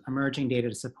there's emerging data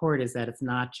to support, is that it's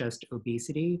not just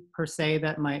obesity per se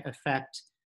that might affect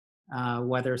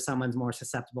whether someone's more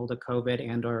susceptible to COVID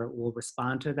and or will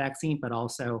respond to a vaccine, but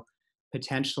also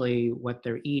potentially what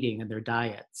they're eating and their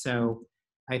diet. So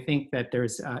I think that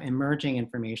there's emerging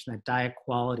information that diet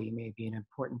quality may be an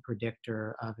important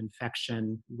predictor of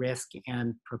infection risk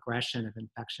and progression of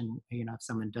infection, you know, if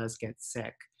someone does get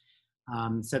sick.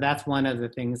 So that's one of the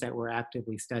things that we're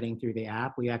actively studying through the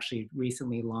app. We actually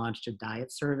recently launched a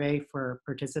diet survey for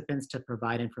participants to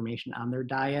provide information on their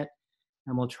diet.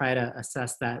 And we'll try to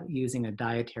assess that using a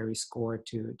dietary score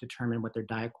to determine what their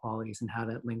diet quality is and how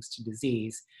that links to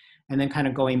disease. And then kind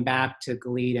of going back to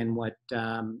Galit and what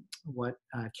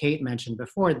Kate mentioned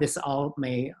before, this all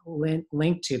may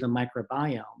link to the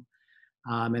microbiome.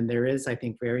 And there is, I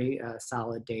think, very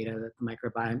solid data that the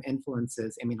microbiome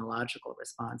influences immunological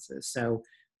responses. So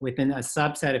within a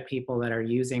subset of people that are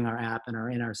using our app and are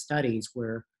in our studies,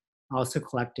 we're also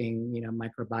collecting, you know,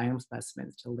 microbiome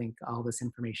specimens to link all this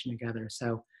information together.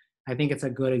 So I think it's a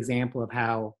good example of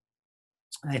how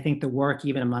I think the work,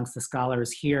 even amongst the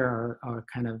scholars here, are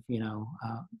kind of, you know,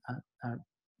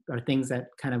 are things that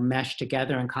kind of mesh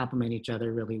together and complement each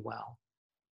other really well.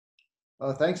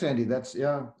 Thanks, Andy. That's,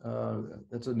 yeah,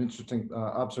 that's an interesting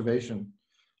observation.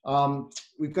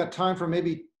 We've got time for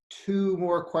maybe 2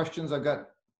 more questions. I've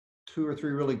got 2 or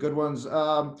 3 really good ones.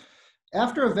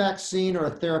 After a vaccine or a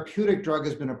therapeutic drug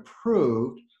has been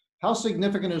approved, how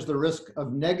significant is the risk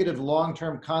of negative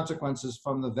long-term consequences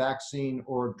from the vaccine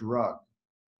or drug?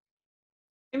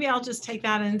 Maybe I'll just take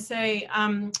that and say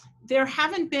there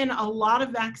haven't been a lot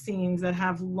of vaccines that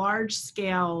have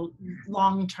large-scale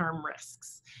long-term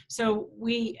risks. So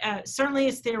we certainly,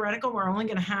 it's theoretical. We're only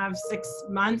going to have 6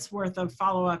 months worth of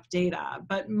follow-up data,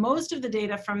 but most of the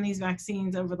data from these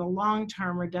vaccines over the long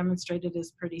term are demonstrated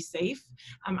as pretty safe.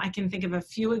 I can think of a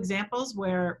few examples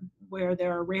where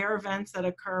there are rare events that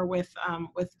occur with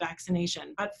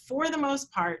vaccination, but for the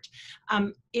most part,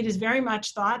 it is very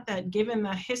much thought that given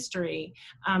the history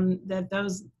of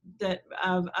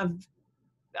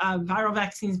viral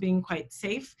vaccines being quite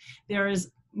safe, there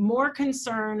is more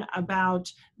concern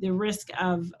about the risk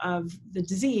of the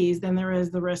disease than there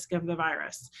is the risk of the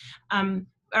virus.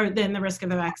 Or than the risk of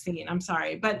the vaccine, I'm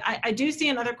sorry. But I do see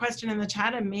another question in the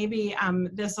chat, and maybe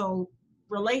this will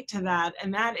relate to that,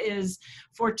 and that is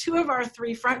for 2 of our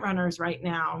 3 frontrunners right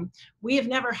now, we have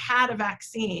never had a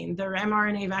vaccine. They're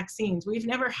mRNA vaccines. We've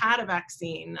never had a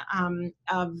vaccine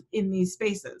in these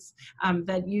spaces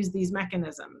that use these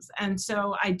mechanisms. And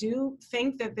so I do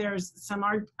think that there's some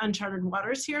uncharted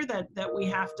waters here that we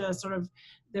have to sort of,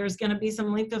 there's going to be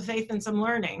some leap of faith and some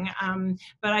learning.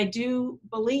 But I do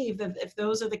believe that if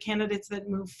those are the candidates that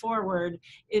move forward,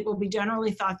 it will be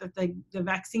generally thought that the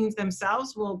vaccines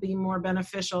themselves will be more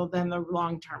beneficial than the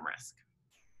long-term risk.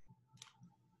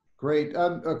 Great.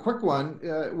 A quick one.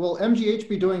 Will MGH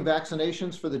be doing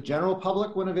vaccinations for the general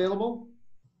public when available?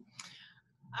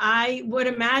 I would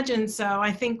imagine so. I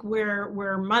think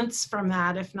we're months from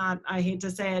that, if not, I hate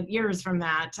to say it, years from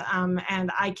that.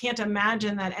 And I can't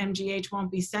imagine that MGH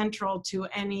won't be central to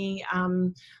any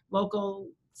local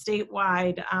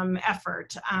statewide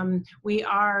effort. We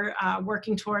are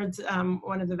working towards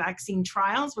one of the vaccine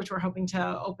trials, which we're hoping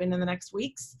to open in the next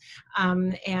weeks.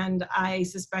 And I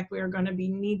suspect we are going to be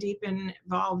knee-deep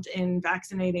involved in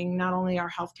vaccinating not only our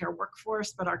healthcare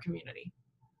workforce, but our community.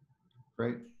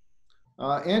 Great.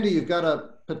 Andy, you've got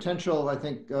a potential, I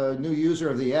think, new user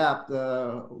of the app.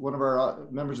 One of our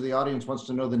members of the audience wants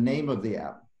to know the name of the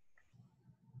app.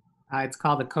 It's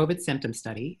called the COVID Symptom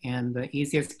Study, and the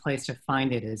easiest place to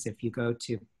find it is if you go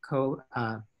to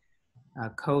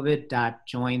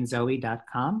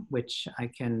covid.joinzoe.com, which I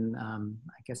can,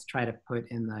 I guess, try to put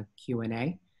in the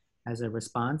Q&A as a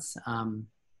response. And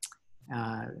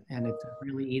it's a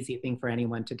really easy thing for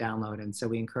anyone to download. And so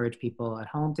we encourage people at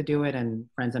home to do it and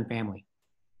friends and family.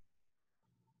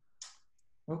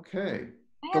 Okay.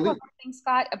 I have one more thing,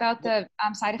 Scott, about the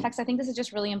side effects. I think this is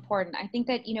just really important. I think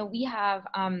that, we have,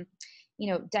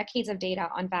 decades of data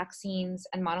on vaccines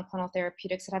and monoclonal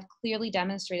therapeutics that have clearly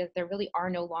demonstrated that there really are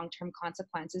no long-term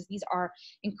consequences. These are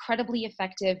incredibly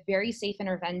effective, very safe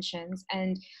interventions.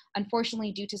 And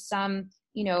unfortunately, due to some,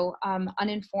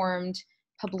 uninformed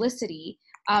publicity,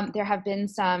 there have been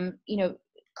some,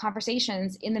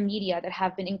 conversations in the media that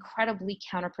have been incredibly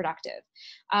counterproductive.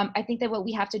 I think that what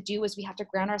we have to do is we have to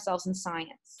ground ourselves in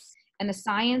science. And the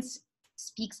science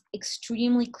speaks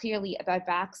extremely clearly about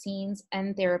vaccines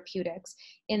and therapeutics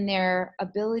in their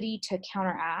ability to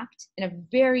counteract in a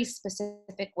very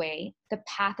specific way the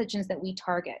pathogens that we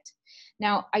target.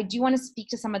 Now, I do want to speak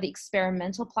to some of the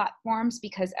experimental platforms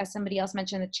because, as somebody else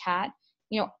mentioned in the chat,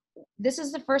 this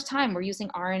is the first time we're using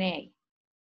RNA.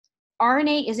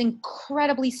 RNA is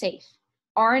incredibly safe.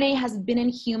 RNA has been in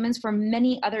humans for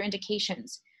many other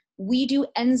indications. We do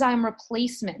enzyme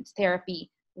replacement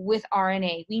therapy with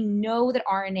RNA. We know that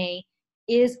RNA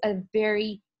is a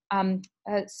very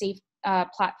safe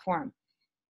platform.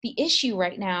 The issue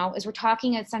right now is we're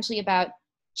talking essentially about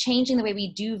changing the way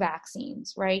we do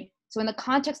vaccines, right? So in the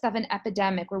context of an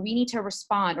epidemic where we need to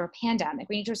respond, or a pandemic,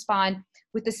 we need to respond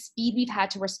with the speed we've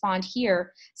had to respond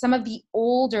here, some of the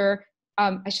older,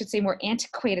 I should say more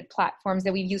antiquated platforms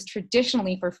that we've used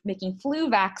traditionally for making flu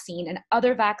vaccine and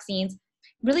other vaccines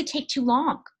really take too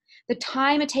long. The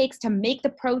time it takes to make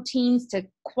the proteins, to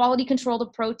quality control the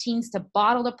proteins, to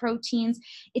bottle the proteins,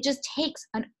 it just takes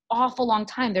an awful long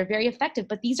time. They're very effective,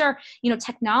 but these are,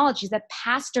 technologies that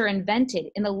Pasteur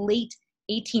invented in the late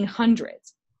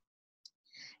 1800s.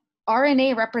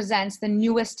 RNA represents the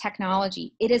newest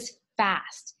technology. It is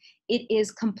fast. It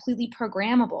is completely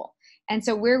programmable. And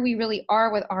so where we really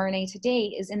are with RNA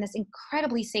today is in this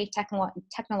incredibly safe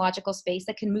technological space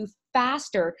that can move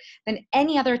faster than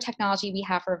any other technology we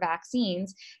have for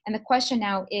vaccines. And the question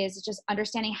now is just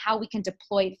understanding how we can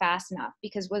deploy it fast enough,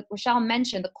 because what Rochelle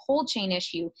mentioned, the cold chain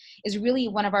issue is really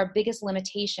one of our biggest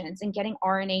limitations in getting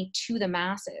RNA to the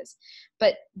masses.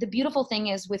 But the beautiful thing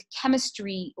is with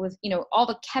chemistry, with all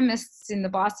the chemists in the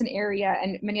Boston area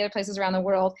and many other places around the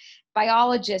world,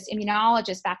 biologists,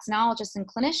 immunologists, vaccinologists, and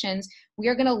clinicians, we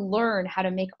are going to learn how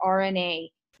to make RNA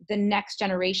the next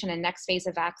generation and next phase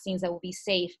of vaccines that will be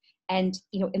safe and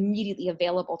immediately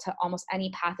available to almost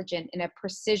any pathogen in a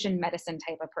precision medicine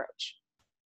type approach.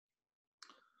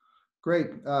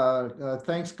 Great.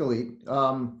 Thanks, Galit.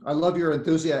 I love your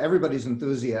enthusiasm, everybody's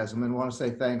enthusiasm, and want to say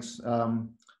thanks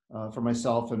for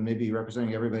myself and maybe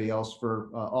representing everybody else for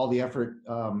all the effort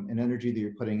and energy that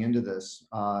you're putting into this.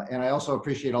 And I also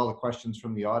appreciate all the questions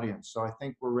from the audience. So I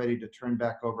think we're ready to turn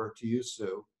back over to you,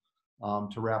 Sue,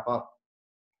 to wrap up.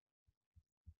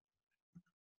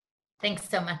 Thanks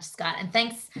so much, Scott. And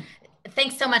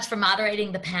thanks so much for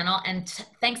moderating the panel. And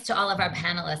thanks to all of our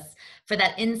panelists for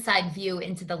that inside view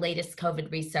into the latest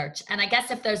COVID research. And I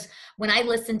guess when I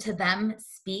listen to them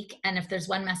speak, and if there's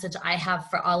one message I have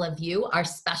for all of you, our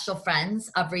special friends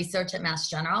of research at Mass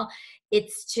General,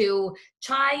 it's to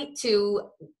try to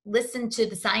listen to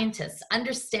the scientists,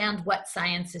 understand what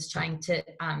science is trying to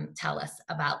tell us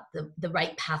about the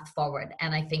right path forward.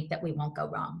 And I think that we won't go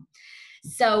wrong.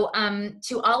 So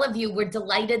to all of you, we're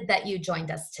delighted that you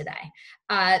joined us today.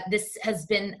 This has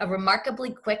been a remarkably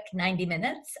quick 90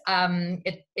 minutes.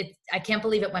 I can't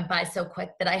believe it went by so quick,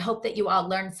 but I hope that you all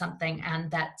learned something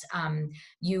and that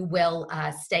you will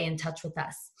stay in touch with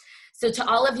us. So to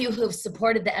all of you who have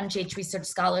supported the MGH Research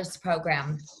Scholars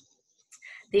Program,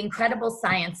 the incredible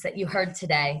science that you heard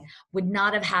today would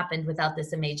not have happened without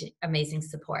this amazing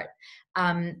support.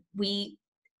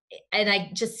 And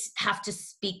I just have to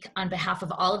speak on behalf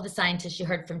of all of the scientists you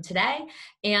heard from today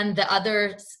and the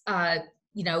other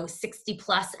 60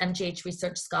 plus MGH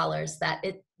Research Scholars that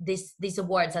these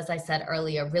awards, as I said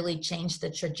earlier, really changed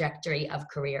the trajectory of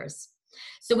careers.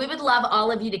 So we would love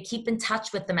all of you to keep in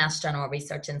touch with the Mass General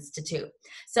Research Institute.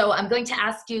 So I'm going to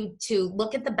ask you to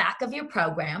look at the back of your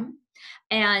program,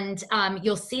 and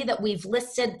you'll see that we've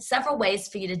listed several ways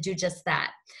for you to do just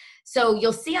that. So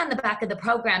you'll see on the back of the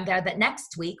program there that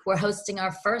next week we're hosting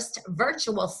our first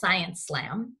virtual science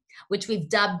slam, which we've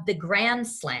dubbed the Grand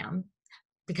Slam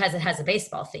because it has a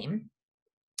baseball theme.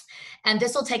 And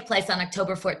this will take place on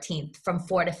October 14th from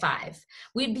 4 to 5.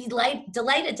 We'd be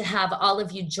delighted to have all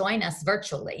of you join us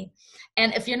virtually.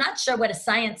 And if you're not sure what a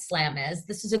science slam is,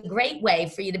 this is a great way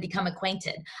for you to become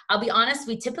acquainted. I'll be honest,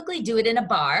 we typically do it in a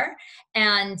bar,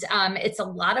 and it's a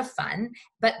lot of fun,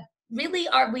 but really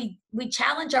we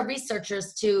challenge our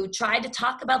researchers to try to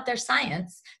talk about their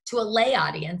science to a lay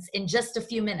audience in just a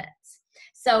few minutes.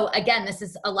 So again, this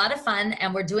is a lot of fun,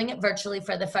 and we're doing it virtually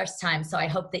for the first time, so I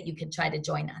hope that you can try to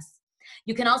join us.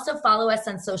 You can also follow us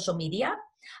on social media.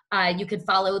 You can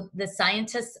follow the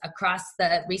scientists across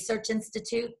the Research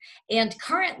Institute, and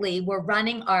currently we're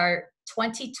running our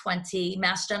 2020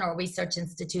 Mass General Research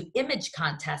Institute image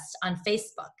contest on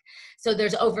Facebook. So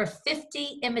there's over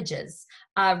 50 images,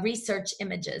 research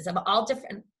images of all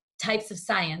different types of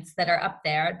science that are up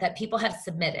there that people have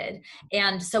submitted.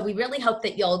 And so we really hope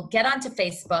that you'll get onto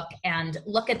Facebook and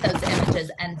look at those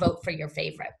images and vote for your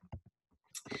favorite.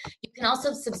 You can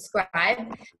also subscribe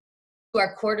to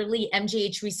our quarterly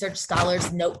MGH Research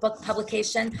Scholars Notebook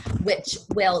publication, which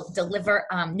will deliver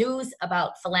news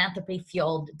about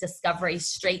philanthropy-fueled discovery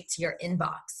straight to your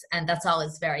inbox. And that's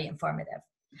always very informative.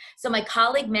 So my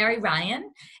colleague, Mary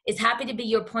Ryan, is happy to be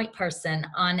your point person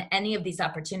on any of these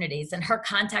opportunities. And her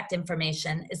contact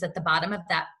information is at the bottom of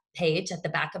that page at the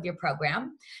back of your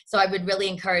program. So I would really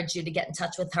encourage you to get in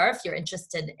touch with her if you're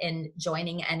interested in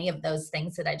joining any of those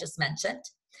things that I just mentioned.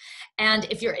 And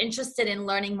if you're interested in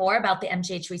learning more about the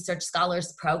MGH Research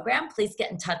Scholars Program, please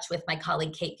get in touch with my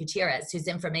colleague, Kate Gutierrez, whose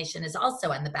information is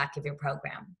also on the back of your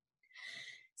program.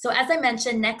 So as I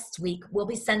mentioned, next week, we'll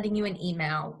be sending you an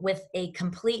email with a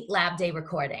complete lab day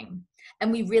recording.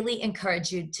 And we really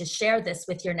encourage you to share this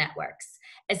with your networks.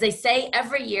 As they say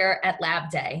every year at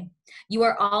Lab Day, you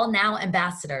are all now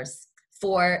ambassadors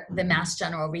for the Mass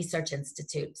General Research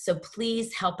Institute. So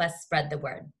please help us spread the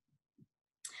word.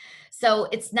 So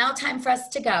it's now time for us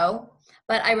to go,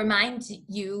 but I remind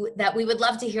you that we would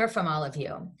love to hear from all of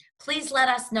you. Please let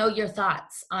us know your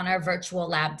thoughts on our virtual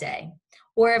lab day,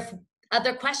 or if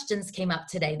other questions came up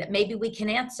today that maybe we can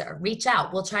answer, reach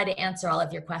out. We'll try to answer all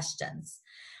of your questions.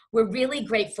 We're really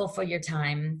grateful for your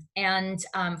time and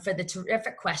for the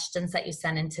terrific questions that you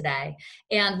sent in today.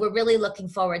 And we're really looking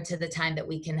forward to the time that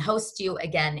we can host you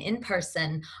again in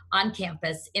person on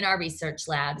campus in our research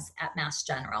labs at Mass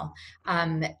General.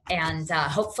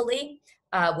 Hopefully,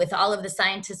 with all of the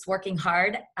scientists working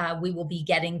hard, we will be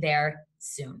getting there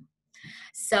soon.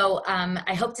 So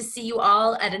I hope to see you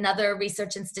all at another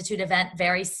Research Institute event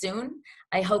very soon.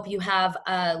 I hope you have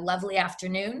a lovely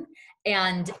afternoon,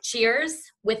 and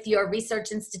cheers with your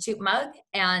Research Institute mug,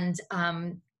 and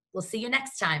we'll see you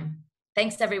next time.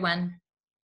 Thanks, everyone.